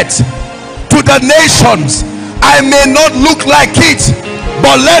prophet to the nations. I may not look like it,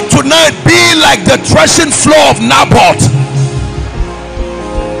 but let tonight be like the threshing floor of Naboth.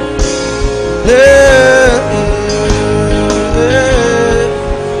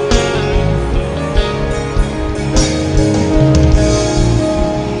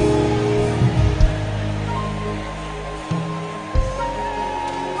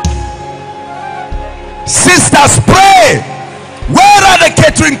 Sisters, pray. Where are the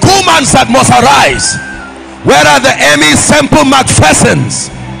Catherine Kuhlmans that must arise? Where are the Emmy Semple McPhersons?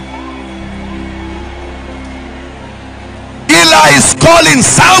 Eli is calling.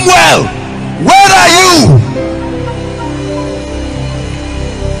 Samuel, where are you?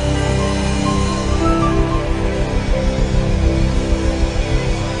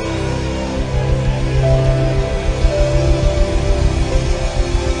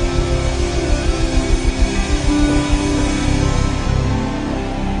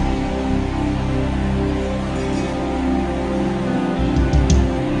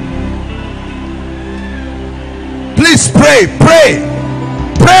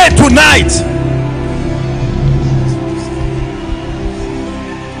 Pray tonight.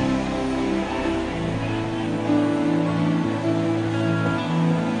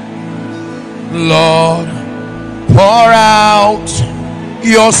 Lord, pour out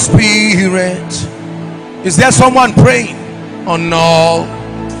your spirit. Is there someone praying? On all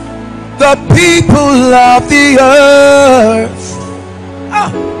the people of the earth,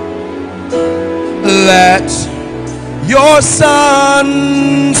 let your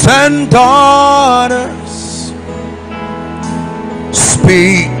sons and daughters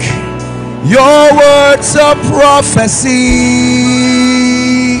speak your words of prophecy.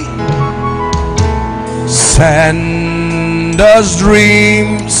 Send us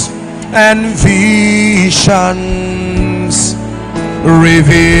dreams and visions.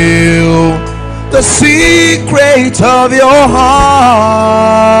 Reveal the secret of your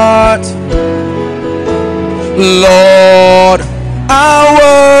heart. Lord, I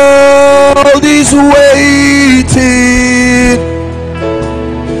world is waiting.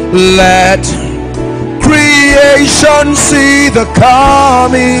 Let creation see the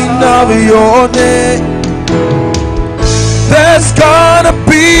coming of your name. There's gonna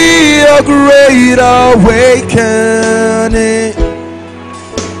be a great awakening.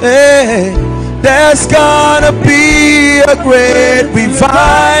 Hey, there's gonna be a great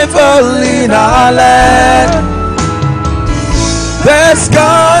revival in our land. There's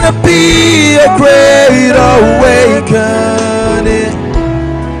gonna be a great awakening.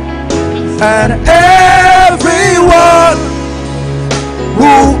 And everyone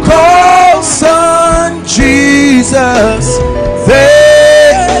who calls on Jesus,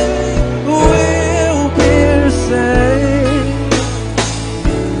 they will be saved.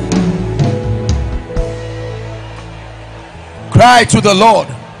 Cry to the Lord.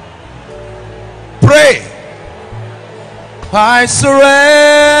 Pray. I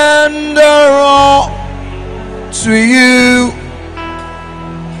surrender all to you.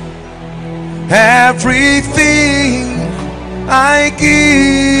 Everything I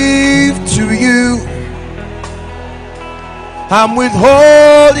give to you. I'm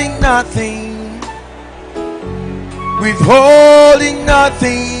withholding nothing. Withholding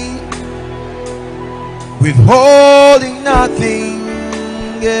nothing. Withholding nothing.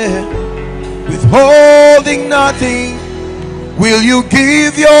 Yeah. Withholding nothing. Will you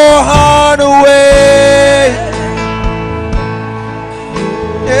give your heart away?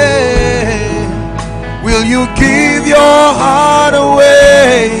 Yeah. Will you give your heart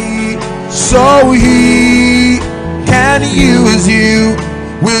away so he can use you?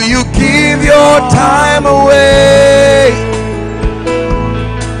 Will you give your time away?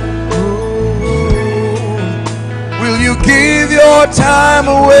 Will you give your time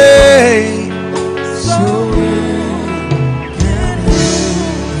away so he can use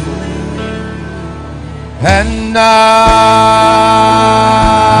you? And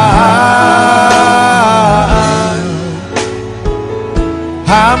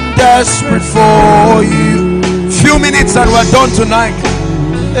I'm desperate for you. Few minutes and we're done tonight.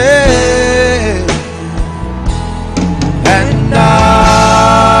 Hey. And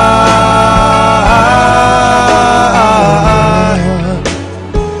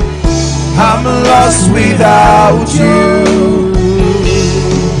I'm lost without you.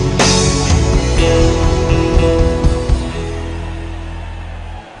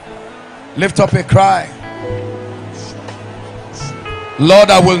 Lift up a cry. Lord,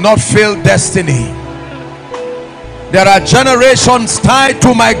 I will not fail destiny. There are generations tied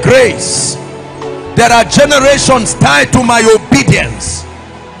to my grace. There are generations tied to my obedience.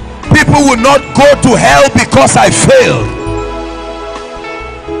 People will not go to hell because I failed.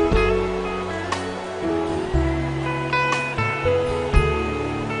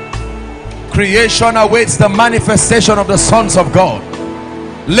 Creation awaits the manifestation of the sons of God.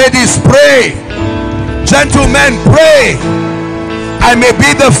 Ladies, pray. Gentlemen, pray. I may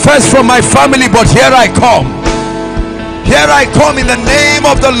be the first from my family, but here I come. Here I come in the name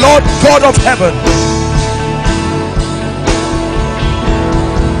of the Lord God of heaven.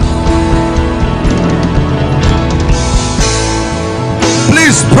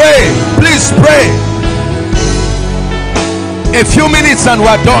 Please pray. Please pray. A few minutes and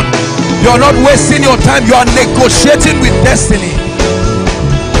we're done. You're not wasting your time. You are negotiating with destiny.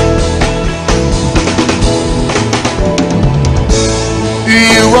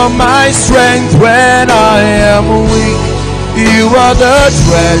 You are my strength when I am weak. You are the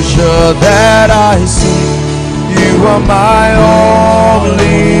treasure that I see. You are my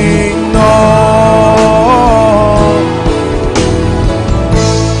only all.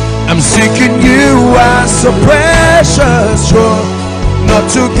 I'm seeking you as a precious jewel. Not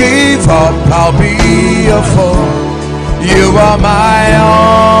to give up, I'll be a fool. You are my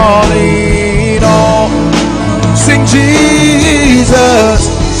only all. Sing Jesus,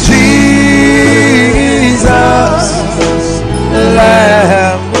 Jesus,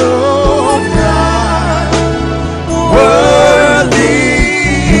 Lamb of God, worthy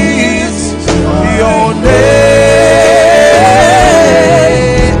is your name.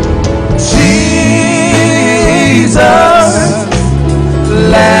 Jesus,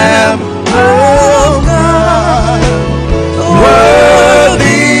 Lamb of God,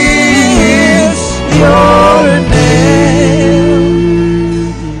 worthy is your name.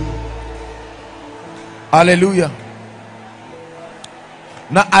 Hallelujah.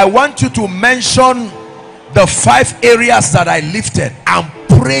 Now I want you to mention the 5 areas that I lifted and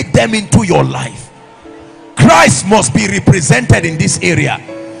pray them into your life. Christ must be represented in this area.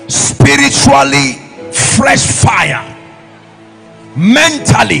 Spiritually, fresh fire.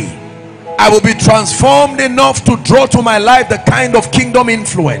 Mentally, I will be transformed enough to draw to my life the kind of kingdom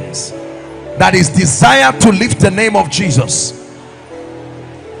influence that is desired to lift the name of Jesus.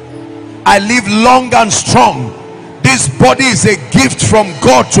 I live long and strong. This body is a gift from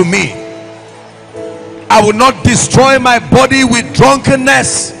God to me. I will not destroy my body with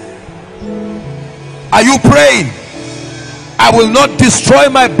drunkenness. Are you praying? I will not destroy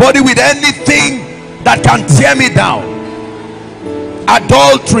my body with anything that can tear me down.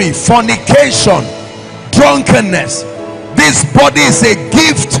 Adultery, fornication, drunkenness. This body is a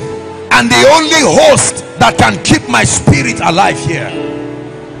gift and the only host that can keep my spirit alive here.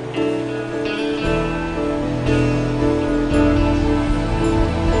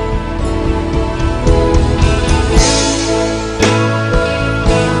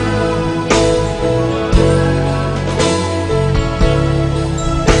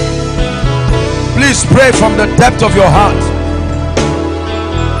 Please pray from the depth of your heart.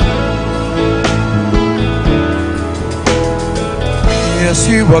 Yes,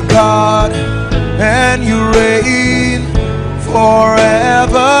 you are God and you reign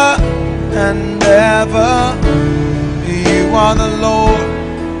forever and ever. You are the Lord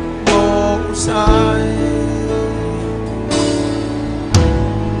Most High.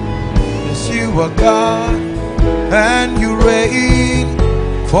 Yes, you are God and you reign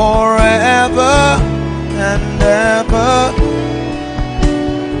forever and ever.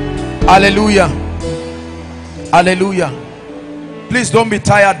 Hallelujah. Hallelujah. Please don't be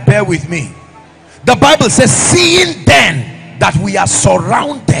tired, bear with me. The Bible says, seeing then that we are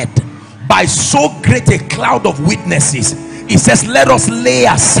surrounded by so great a cloud of witnesses, it says, let us lay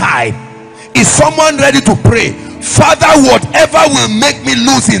aside. Is someone ready to pray? Father, whatever will make me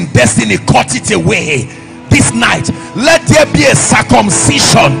lose in destiny, cut it away this night. Let there be a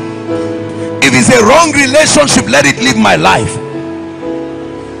circumcision. If it's a wrong relationship, let it leave my life.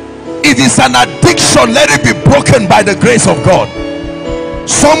 If it's an addiction, let it be broken by the grace of God.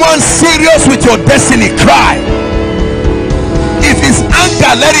 Someone serious with your destiny, cry. If it's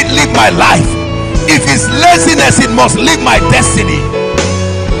anger, let it leave my life. If it's laziness, it must leave my destiny.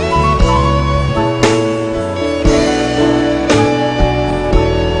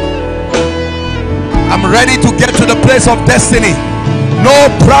 I'm ready to get to the place of destiny. No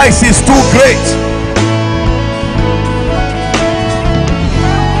price is too great.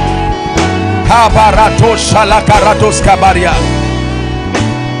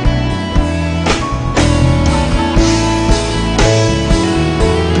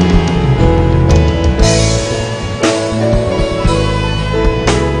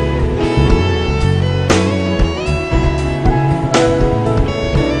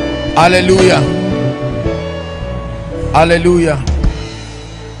 Hallelujah. Hallelujah.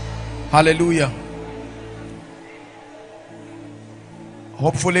 Hallelujah.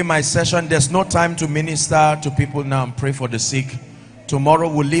 Hopefully my session, there's no time to minister to people now and pray for the sick. Tomorrow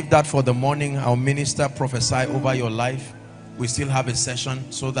we'll leave that for the morning. I'll minister, prophesy over your life. We still have a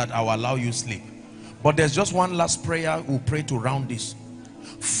session so that I'll allow you sleep. But there's just one last prayer we'll pray to round this.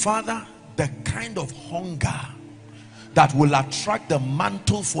 Father, the kind of hunger that will attract the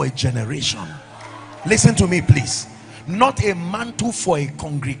mantle for a generation. Listen to me, please. Not a mantle for a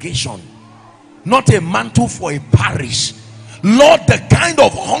congregation, not a mantle for a parish. Lord, the kind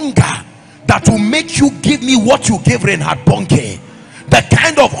of hunger that will make you give me what you gave Reinhard Bonke, the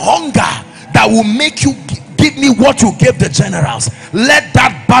kind of hunger that will make you give me what you gave the generals. Let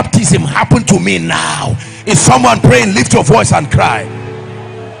that baptism happen to me now. Is someone praying? Lift your voice and cry.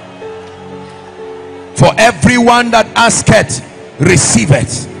 For everyone that asketh,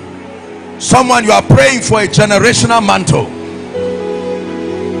 receiveth. Someone, you are praying for a generational mantle.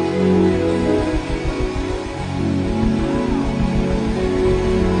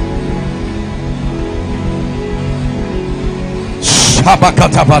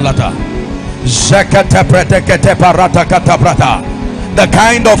 The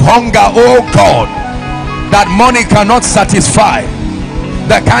kind of hunger, oh God, that money cannot satisfy.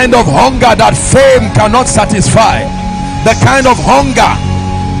 The kind of hunger that fame cannot satisfy. The kind of hunger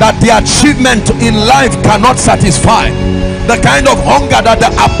that the achievement in life cannot satisfy. The kind of hunger that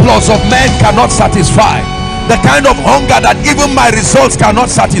the applause of men cannot satisfy. The kind of hunger that even my results cannot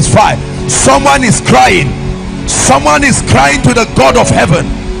satisfy. Someone is crying. Someone is crying to the God of heaven.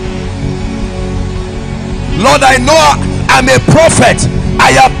 Lord, I know I'm a prophet.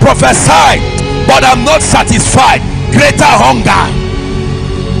 I have prophesied, but I'm not satisfied. Greater hunger.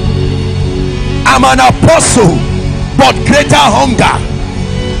 I'm an apostle, but greater hunger.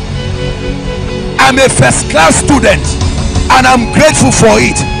 I'm a first-class student and I'm grateful for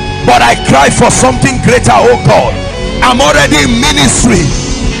it, but I cry for something greater. Oh God, I'm already in ministry.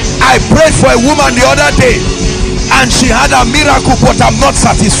 I prayed for a woman the other day and she had a miracle, but I'm not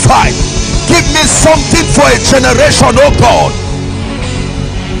satisfied. Give me something for a generation, oh God.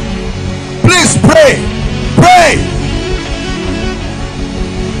 Please pray. Pray.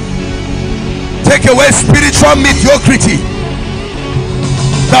 Take away spiritual mediocrity,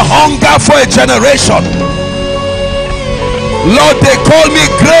 the hunger for a generation. Lord, they call me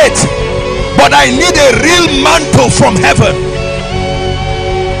great, but I need a real mantle from heaven.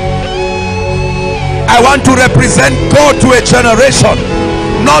 I want to represent God to a generation,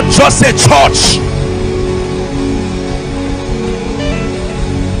 not just a church.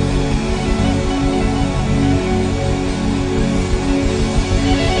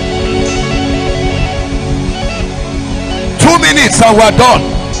 And we're done.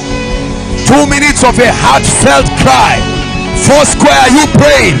 2 minutes of a heartfelt cry. Foursquare, are you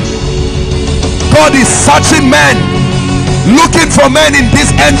praying? God is searching men, looking for men in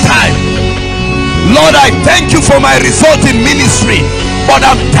this end time. Lord, I thank you for my result in ministry, but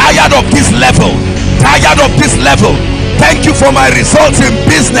I'm tired of this level. Tired of this level. Thank you for my results in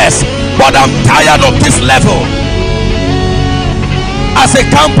business, but I'm tired of this level. As a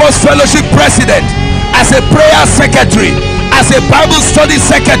campus fellowship president, as a prayer secretary, as a Bible study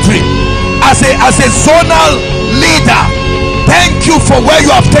secretary, as a zonal leader, thank you for where you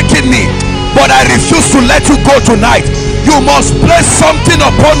have taken me, but I refuse to let you go tonight. You must place something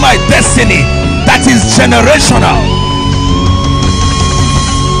upon my destiny that is generational.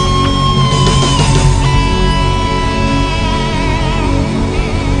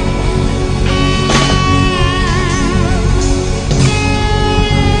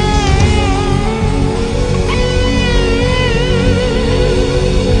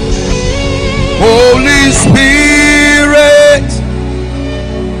 Holy Spirit,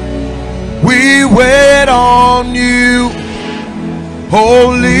 we wait on you.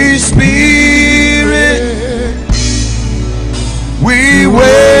 Holy Spirit, we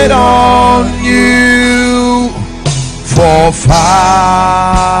wait on you for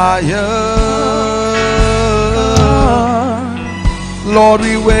fire. Lord,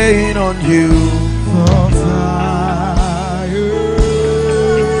 we wait on you.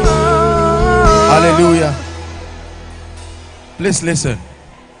 Hallelujah. Please listen.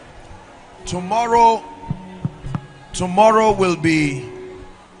 Tomorrow will be,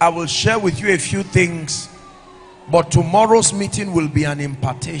 I will share with you a few things, but tomorrow's meeting will be an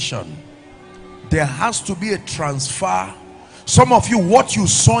impartation. There has to be a transfer. Some of you, what you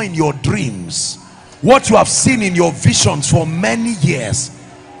saw in your dreams, what you have seen in your visions for many years,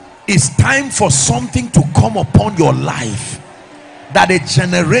 it's time for something to come upon your life, that a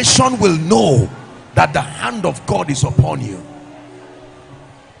generation will know that the hand of God is upon you.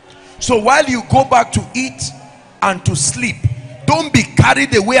 So while you go back to eat and to sleep, don't be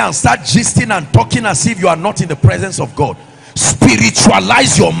carried away and start gisting and talking as if you are not in the presence of God.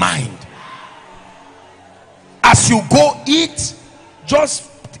 Spiritualize your mind. As you go eat, just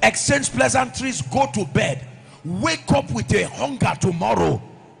exchange pleasantries, go to bed, wake up with a hunger tomorrow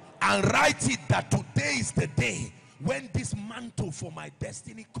and write it that today is the day when this mantle for my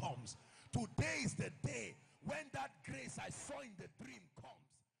destiny comes. Today is the day when that grace I saw in the dream comes.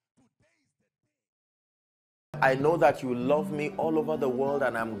 I know that you love me all over the world,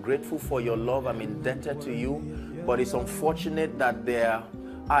 and I'm grateful for your love. I'm indebted to you, but it's unfortunate that there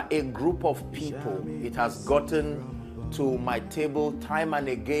are a group of people. It has gotten to my table time and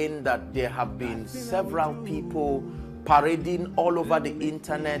again that there have been several people parading all over the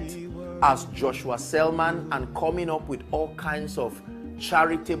internet as Joshua Selman and coming up with all kinds of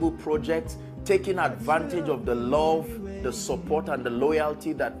charitable projects, taking advantage of the love, the support and the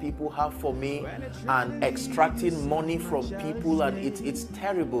loyalty that people have for me, and extracting money from people. And it's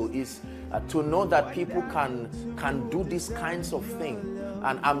terrible is to know that people can do these kinds of things.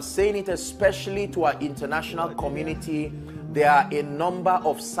 And I'm saying it especially to our international community. There are a number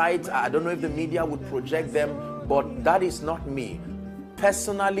of sites, I don't know if the media would project them, but that is not me.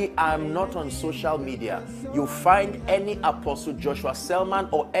 Personally, I'm not on social media. You find any Apostle Joshua Selman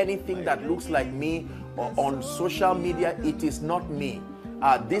or anything that looks like me or on social media, it is not me.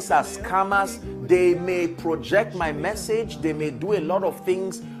 These are scammers. They may project my message, they may do a lot of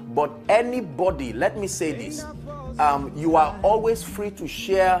things, but anybody, let me say this, you are always free to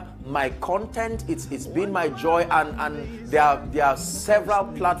share my content. It's been my joy, and there are several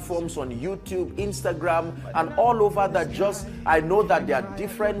platforms on YouTube, Instagram, and all over that just, I know that there are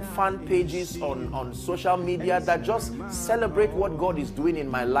different fan pages on social media that just celebrate what God is doing in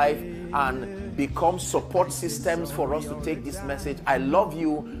my life. And become support systems for us to take this message. I love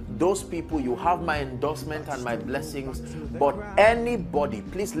you, those people. You have my endorsement and my blessings. But anybody,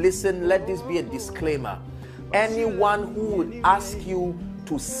 please listen, let this be a disclaimer. Anyone who would ask you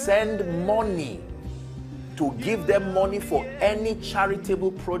to send money, to give them money for any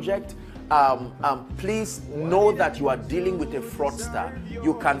charitable project, please know that you are dealing with a fraudster.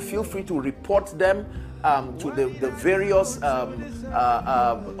 You can feel free to report them to the various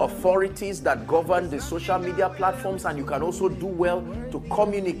authorities that govern the social media platforms, and you can also do well to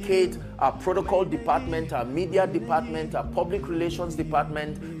communicate our protocol department, our media department, our public relations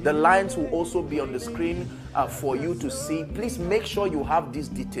department. The lines will also be on the screen for you to see. Please make sure you have these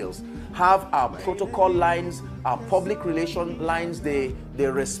details. Have our protocol lines, our public relation lines. They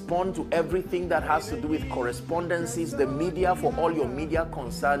respond to everything that has to do with correspondences, the media for all your media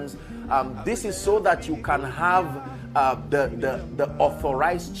concerns. This is so that you can have the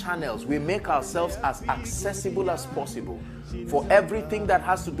authorized channels. We make ourselves as accessible as possible. For everything that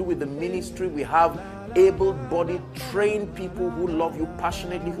has to do with the ministry, we have able-bodied, trained people who love you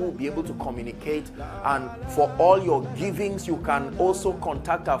passionately, who will be able to communicate. And for all your givings, you can also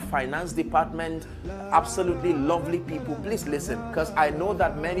contact our finance department. Absolutely lovely people. Please listen, because I know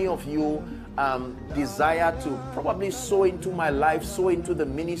that many of you desire to probably sow into my life, sow into the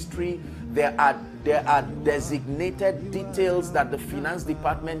ministry. There are designated details that the finance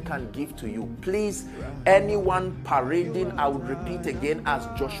department can give to you. Please, anyone parading, I would repeat again, as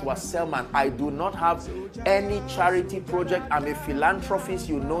Joshua Selman, I do not have any charity project. I'm a philanthropist.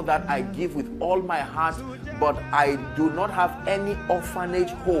 You know that I give with all my heart, but I do not have any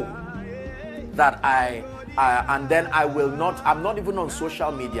orphanage home that and then I will not, I'm not even on social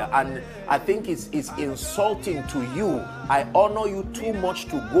media, and I think it's insulting to you. I honor you too much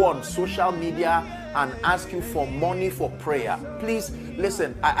to go on social media and ask you for money for prayer. Please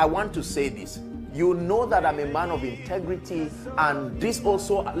listen, I want to say this. You know that I'm a man of integrity, and this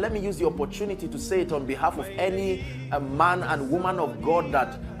also, let me use the opportunity to say it on behalf of any man and woman of God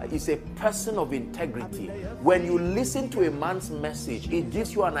that is a person of integrity. When you listen to a man's message, it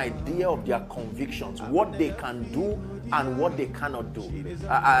gives you an idea of their convictions, what they can do and what they cannot do.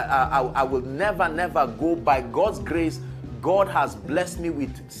 I will never go. By God's grace, God has blessed me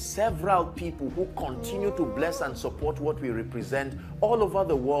with several people who continue to bless and support what we represent all over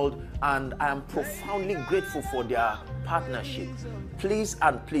the world, and I am profoundly grateful for their partnership. Please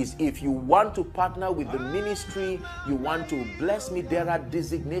and please, if you want to partner with the ministry, you want to bless me, there are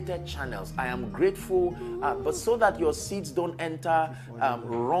designated channels. I am grateful, but so that your seeds don't enter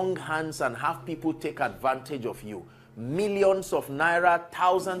wrong hands and have people take advantage of you. Millions of naira,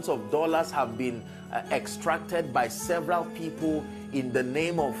 thousands of dollars have been extracted by several people in the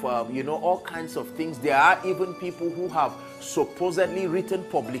name of all kinds of things. There are even people who have supposedly written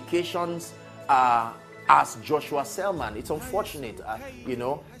publications as Joshua Selman. It's unfortunate,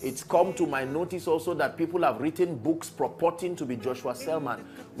 it's come to my notice also that people have written books purporting to be Joshua Selman.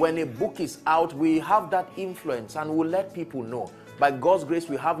 When a book is out, we have that influence and we'll let people know. By God's grace,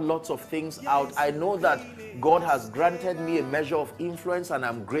 we have lots of things out. I know that God has granted me a measure of influence, and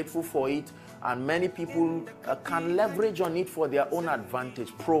I'm grateful for it. And many people can leverage on it for their own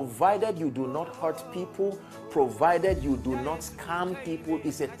advantage, provided you do not hurt people, provided you do not scam people.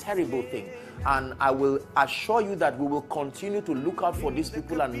 Is a terrible thing. And I will assure you that we will continue to look out for these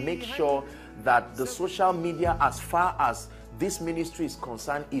people and make sure that the social media, as far as this ministry is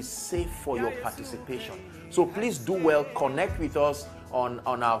concerned, is safe for your participation. So please do well, connect with us on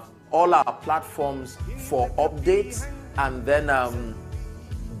all our platforms for updates, and then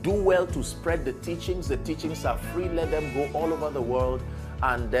do well to spread the teachings. The teachings are free. Let them go all over the world,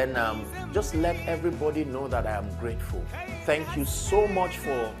 and then just let everybody know that I am grateful. Thank you so much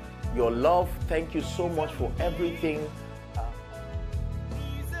for your love. Thank you so much for everything.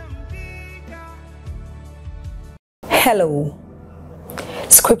 Hello.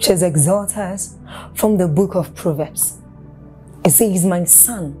 Scriptures exhort us from the book of Proverbs. It says, "My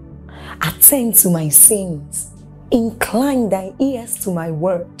son, attend to my sayings, incline thy ears to my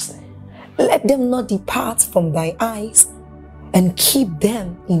words. Let them not depart from thy eyes, and keep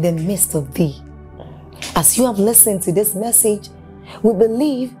them in the midst of thee." As you have listened to this message, we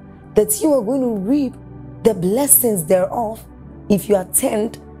believe that you are going to reap the blessings thereof if you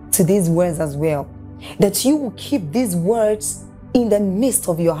attend to these words as well. That you will keep these words in the midst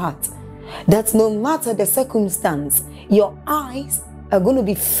of your heart. That no matter the circumstance, your eyes are going to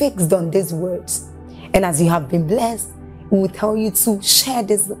be fixed on these words. And as you have been blessed, we will tell you to share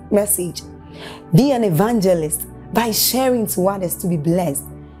this message. Be an evangelist by sharing to others to be blessed.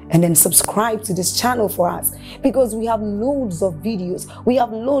 And then subscribe to this channel for us, because we have loads of videos, we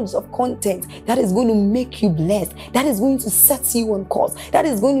have loads of content that is going to make you blessed, that is going to set you on course, that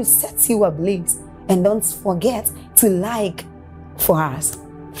is going to set you ablaze. And don't forget to like for us.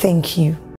 Thank you.